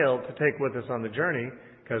quail to take with us on the journey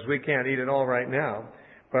because we can't eat it all right now.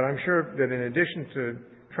 But I'm sure that in addition to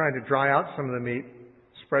trying to dry out some of the meat,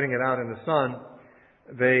 spreading it out in the sun,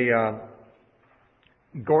 they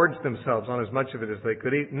gorged themselves on as much of it as they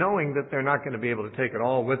could eat, knowing that they're not going to be able to take it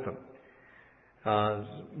all with them.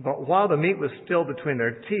 But while the meat was still between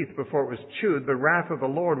their teeth before it was chewed, the wrath of the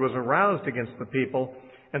Lord was aroused against the people,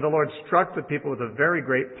 and the Lord struck the people with a very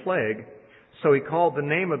great plague. So he called the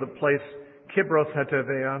name of the place Kibroth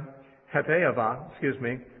Hattaavah,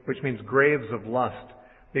 which means graves of lust,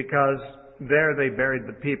 because there they buried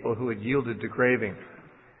the people who had yielded to craving.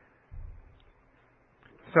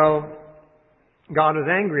 So God was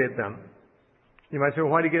angry at them. You might say,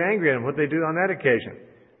 well, why did he get angry at them? What did they do on that occasion?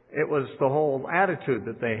 It was the whole attitude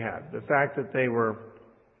that they had. The fact that they were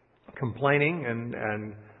complaining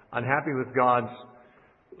and unhappy with God's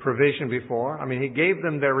provision before. I mean, he gave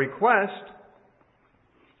them their request,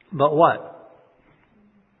 but what?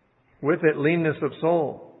 With it, leanness of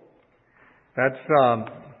soul. That's,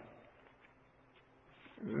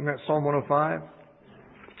 isn't that Psalm 105?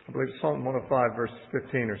 I believe it's Psalm 105, verse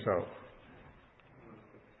 15 or so.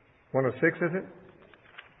 106, is it?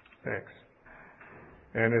 Thanks.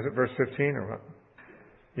 And is it verse 15 or what?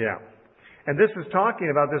 Yeah. And this is talking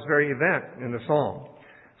about this very event in the Psalm.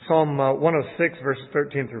 Psalm 106, verses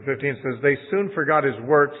 13 through 15 says, "They soon forgot his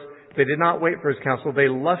works. They did not wait for his counsel. They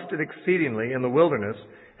lusted exceedingly in the wilderness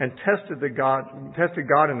and tested God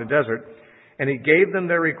in the desert. And he gave them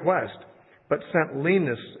their request, but sent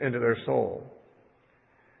leanness into their soul."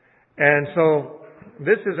 And so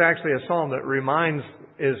this is actually a psalm that reminds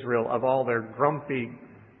Israel of all their grumpy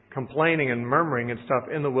complaining and murmuring and stuff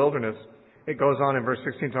in the wilderness. It goes on in verse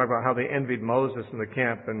 16 talking about how they envied Moses in the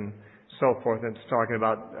camp and so forth. And it's talking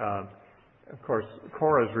about, of course,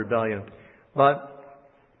 Korah's rebellion. But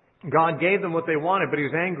God gave them what they wanted, but he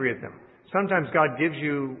was angry at them. Sometimes God gives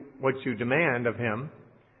you what you demand of him,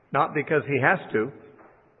 not because he has to,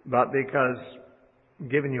 but because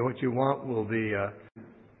giving you what you want will be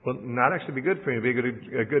will not actually be good for you. It'll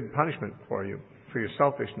be a good punishment for you, for your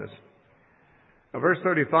selfishness. Verse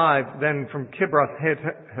 35, then from Kibroth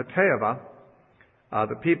Hattaavah,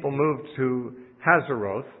 the people moved to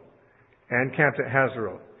Hazeroth and camped at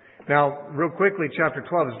Hazeroth. Now, real quickly, chapter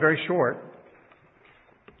 12 is very short.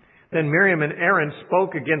 Then Miriam and Aaron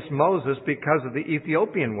spoke against Moses because of the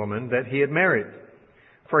Ethiopian woman that he had married.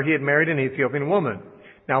 For he had married an Ethiopian woman.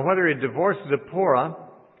 Now, whether he divorced Zipporah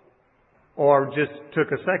or just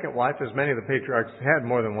took a second wife, as many of the patriarchs had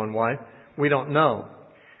more than one wife, we don't know.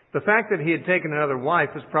 The fact that he had taken another wife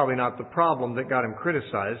is probably not the problem that got him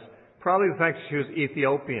criticized. Probably the fact that she was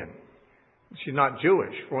Ethiopian. She's not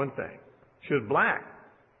Jewish, for one thing. She was black.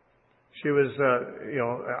 She was,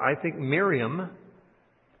 I think Miriam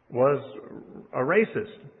was a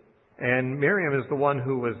racist. And Miriam is the one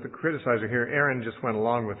who was the criticizer here. Aaron just went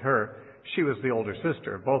along with her. She was the older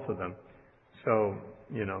sister of both of them. So,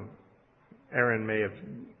 Aaron may have,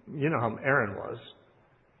 how Aaron was.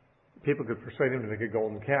 People could persuade him to make a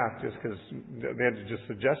golden calf just because they had to just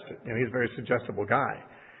suggest it. He's a very suggestible guy.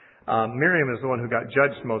 Miriam is the one who got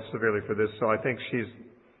judged most severely for this, so I think she's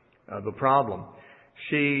the problem.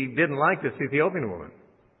 She didn't like this Ethiopian woman.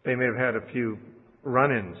 They may have had a few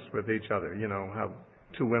run-ins with each other. How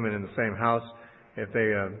two women in the same house, if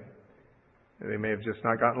they may have just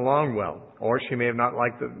not gotten along well. Or she may have not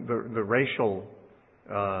liked the racial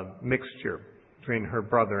mixture between her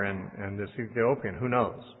brother and this Ethiopian. Who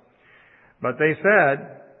knows? But they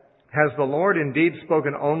said, has the Lord indeed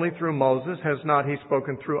spoken only through Moses? Has not he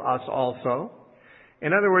spoken through us also?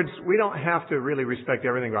 In other words, we don't have to really respect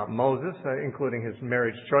everything about Moses, including his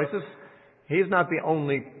marriage choices. He's not the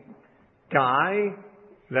only guy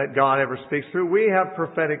that God ever speaks through. We have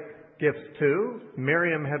prophetic gifts too.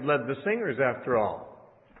 Miriam had led the singers after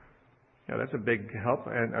all. That's a big help,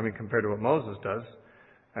 compared to what Moses does.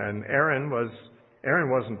 And Aaron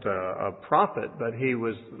wasn't a prophet, but he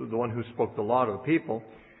was the one who spoke the law to the people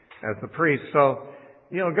as the priest. So,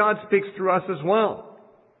 God speaks through us as well.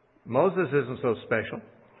 Moses isn't so special.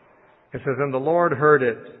 It says, and the Lord heard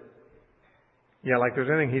it. Yeah, like there's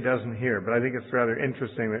anything he doesn't hear, but I think it's rather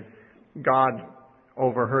interesting that God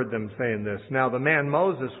overheard them saying this. Now, the man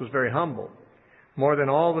Moses was very humble, more than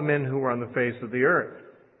all the men who were on the face of the earth.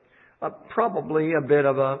 Probably a bit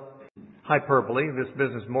of a hyperbole, this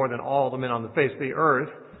business more than all the men on the face of the earth,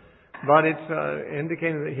 but it's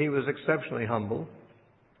indicating that he was exceptionally humble.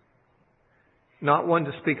 Not one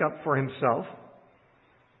to speak up for himself,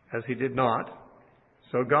 as he did not.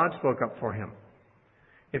 So God spoke up for him.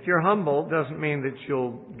 If you're humble, it doesn't mean that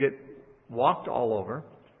you'll get walked all over.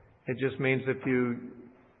 It just means if you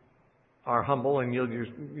are humble and yield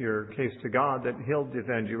your case to God, that he'll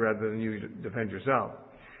defend you rather than you defend yourself.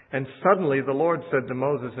 And suddenly the Lord said to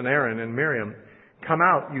Moses and Aaron and Miriam, come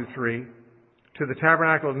out, you three, to the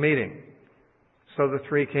tabernacle of meeting. So the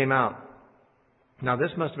three came out. Now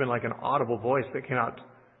this must have been like an audible voice that came out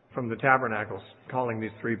from the tabernacles, calling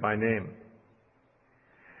these three by name.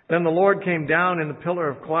 Then the Lord came down in the pillar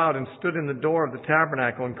of cloud and stood in the door of the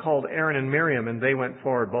tabernacle and called Aaron and Miriam, and they went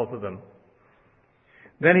forward, both of them.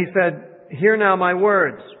 Then he said, "Hear now my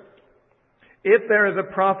words. If there is a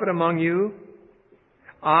prophet among you,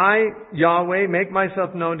 I, Yahweh, make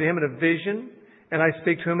myself known to him in a vision, and I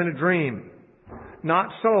speak to him in a dream.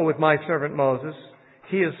 Not so with my servant Moses.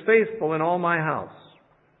 He is faithful in all my house.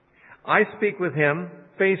 I speak with him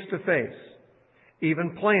face to face,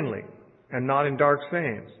 even plainly, and not in dark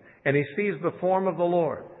sayings. And he sees the form of the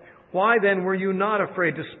Lord. Why then were you not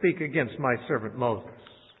afraid to speak against my servant Moses?"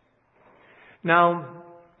 Now,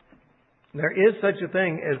 there is such a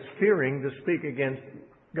thing as fearing to speak against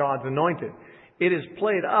God's anointed. It is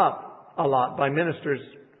played up a lot by ministers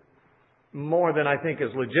more than I think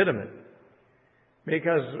is legitimate.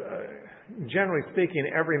 Because, generally speaking,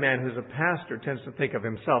 every man who's a pastor tends to think of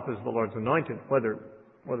himself as the Lord's anointed, whether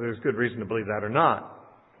there's good reason to believe that or not.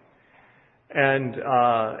 And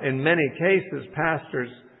in many cases, pastors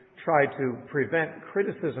try to prevent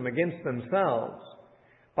criticism against themselves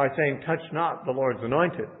by saying, "Touch not the Lord's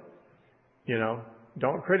anointed."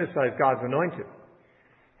 Don't criticize God's anointed.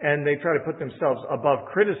 And they try to put themselves above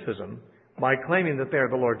criticism by claiming that they are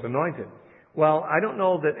the Lord's anointed. Well, I don't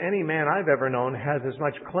know that any man I've ever known has as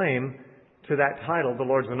much claim to that title, the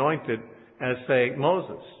Lord's anointed, as, say,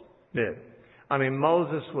 Moses did. I mean,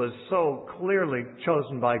 Moses was so clearly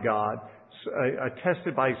chosen by God,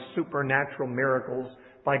 attested by supernatural miracles,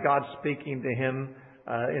 by God speaking to him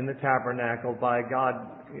in the tabernacle, by God,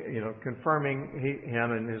 confirming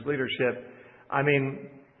him and his leadership. I mean,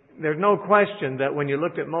 there's no question that when you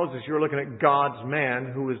looked at Moses, you were looking at God's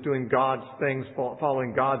man who was doing God's things,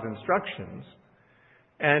 following God's instructions.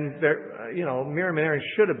 And Miriam and Aaron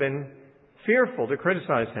should have been fearful to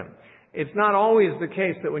criticize him. It's not always the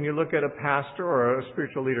case that when you look at a pastor or a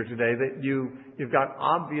spiritual leader today that you've got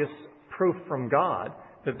obvious proof from God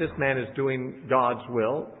that this man is doing God's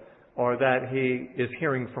will, or that he is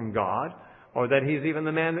hearing from God, or that he's even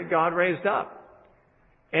the man that God raised up.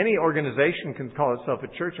 Any organization can call itself a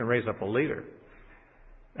church and raise up a leader.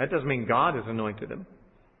 That doesn't mean God has anointed him.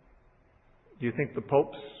 Do you think the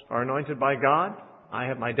popes are anointed by God? I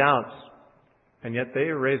have my doubts. And yet they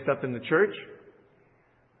are raised up in the church.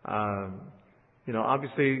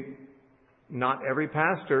 Obviously not every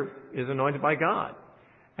pastor is anointed by God.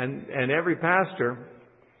 And every pastor,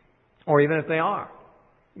 or even if they are,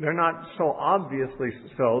 they're not so obviously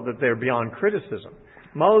so that they're beyond criticism.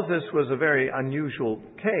 Moses was a very unusual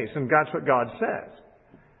case, and that's what God says.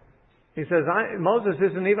 He says, Moses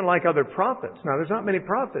isn't even like other prophets. Now, there's not many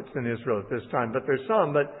prophets in Israel at this time, but there's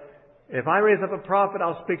some. But if I raise up a prophet,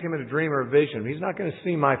 I'll speak to him in a dream or a vision. He's not going to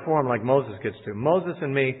see my form like Moses gets to. Moses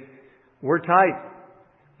and me, we're tight.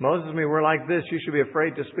 Moses and me, we're like this. You should be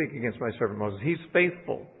afraid to speak against my servant Moses. He's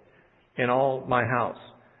faithful in all my house.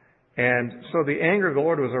 And so the anger of the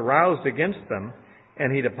Lord was aroused against them,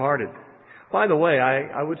 and he departed. By the way,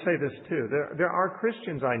 I would say this too. There are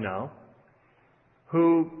Christians I know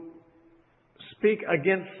who speak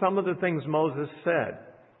against some of the things Moses said,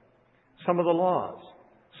 some of the laws,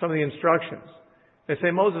 some of the instructions. They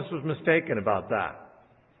say Moses was mistaken about that.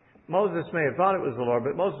 Moses may have thought it was the Lord,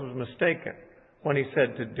 but Moses was mistaken when he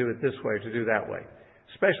said to do it this way or to do that way.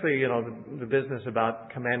 Especially, the business about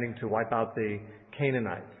commanding to wipe out the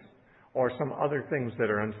Canaanites or some other things that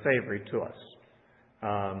are unsavory to us.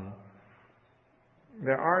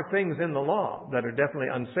 There are things in the law that are definitely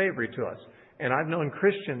unsavory to us. And I've known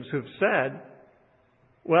Christians who've said,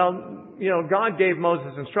 well, God gave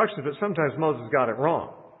Moses instructions, but sometimes Moses got it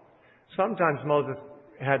wrong. Sometimes Moses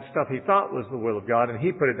had stuff he thought was the will of God, and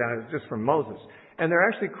he put it down as just from Moses. And they're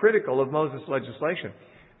actually critical of Moses' legislation.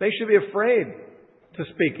 They should be afraid to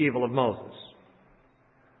speak evil of Moses.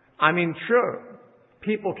 I mean, sure,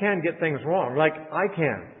 people can get things wrong, like I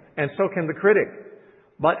can, and so can the critic.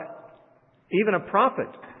 But even a prophet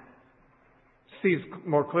sees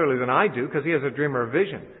more clearly than I do because he has a dream or a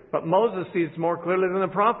vision. But Moses sees more clearly than the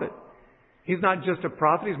prophet. He's not just a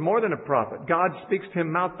prophet, he's more than a prophet. God speaks to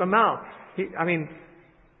him mouth to mouth.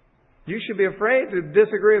 You should be afraid to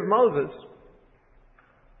disagree with Moses.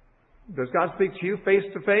 Does God speak to you face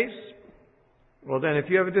to face? Well, then if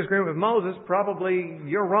you have a disagreement with Moses, probably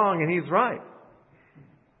you're wrong and he's right.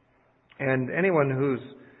 And anyone who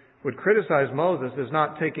would criticize Moses is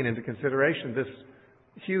not taking into consideration this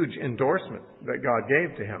huge endorsement that God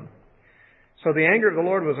gave to him. So the anger of the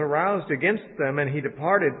Lord was aroused against them, and he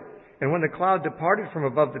departed. And when the cloud departed from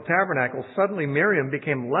above the tabernacle, suddenly Miriam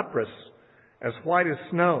became leprous, as white as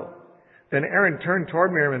snow. Then Aaron turned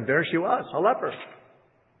toward Miriam, and there she was, a leper.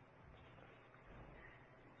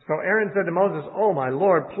 So Aaron said to Moses, "Oh, my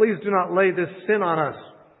Lord, please do not lay this sin on us.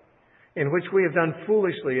 in which we have done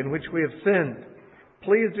foolishly, in which we have sinned.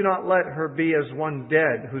 Please do not let her be as one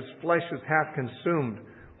dead, whose flesh is half consumed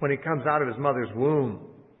when he comes out of his mother's womb.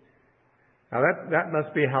 Now that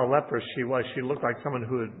must be how leprous she was. She looked like someone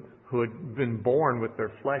who had been born with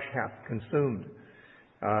their flesh half consumed.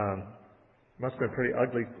 Must have been a pretty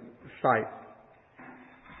ugly sight.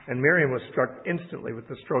 And Miriam was struck instantly with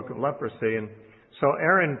the stroke of leprosy, and so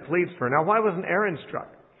Aaron pleads for her. Now, why wasn't Aaron struck?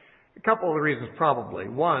 A couple of reasons probably.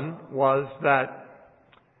 One was that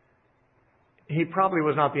he probably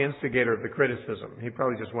was not the instigator of the criticism. He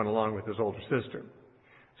probably just went along with his older sister.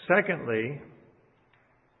 Secondly,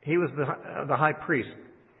 he was the high priest.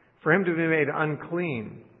 For him to be made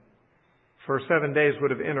unclean for 7 days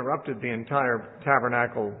would have interrupted the entire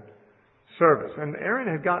tabernacle service. And Aaron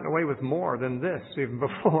had gotten away with more than this even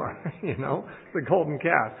before, the golden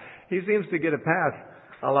calf. He seems to get a pass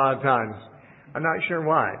a lot of times. I'm not sure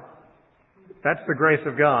why. That's the grace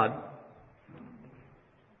of God.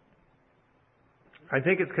 I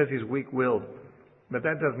think it's because he's weak-willed. But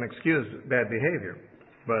that doesn't excuse bad behavior.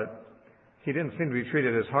 But he didn't seem to be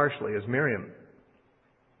treated as harshly as Miriam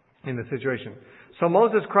in the situation. So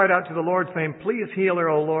Moses cried out to the Lord, saying, "Please heal her,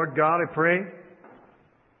 O Lord God, I pray."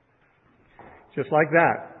 Just like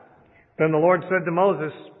that. Then the Lord said to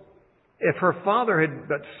Moses, "If her father had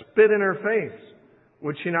but spit in her face,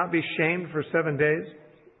 would she not be shamed for 7 days?"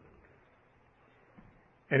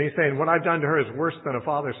 And he's saying, what I've done to her is worse than a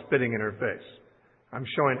father spitting in her face. I'm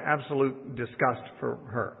showing absolute disgust for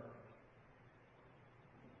her.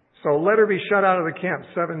 So let her be shut out of the camp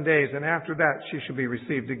 7 days, and after that she shall be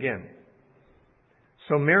received again.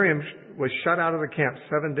 So Miriam was shut out of the camp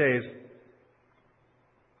 7 days,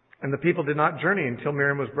 and the people did not journey until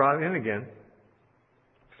Miriam was brought in again.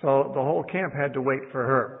 So the whole camp had to wait for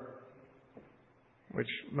her, which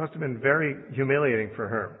must have been very humiliating for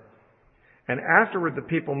her. And afterward the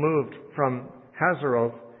people moved from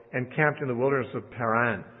Hazeroth and camped in the wilderness of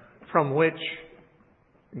Paran, from which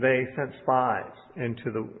they sent spies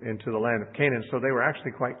into the land of Canaan. So they were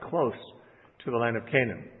actually quite close to the land of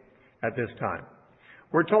Canaan at this time.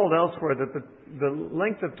 We're told elsewhere that the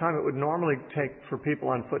length of time it would normally take for people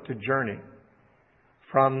on foot to journey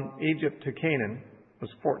from Egypt to Canaan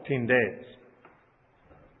was 14 days.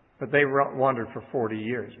 But they wandered for 40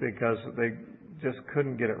 years because they just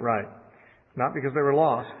couldn't get it right. Not because they were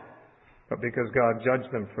lost, but because God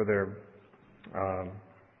judged them for their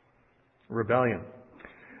rebellion.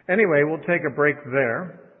 Anyway, we'll take a break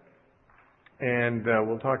there, and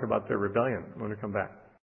we'll talk about their rebellion when we come back.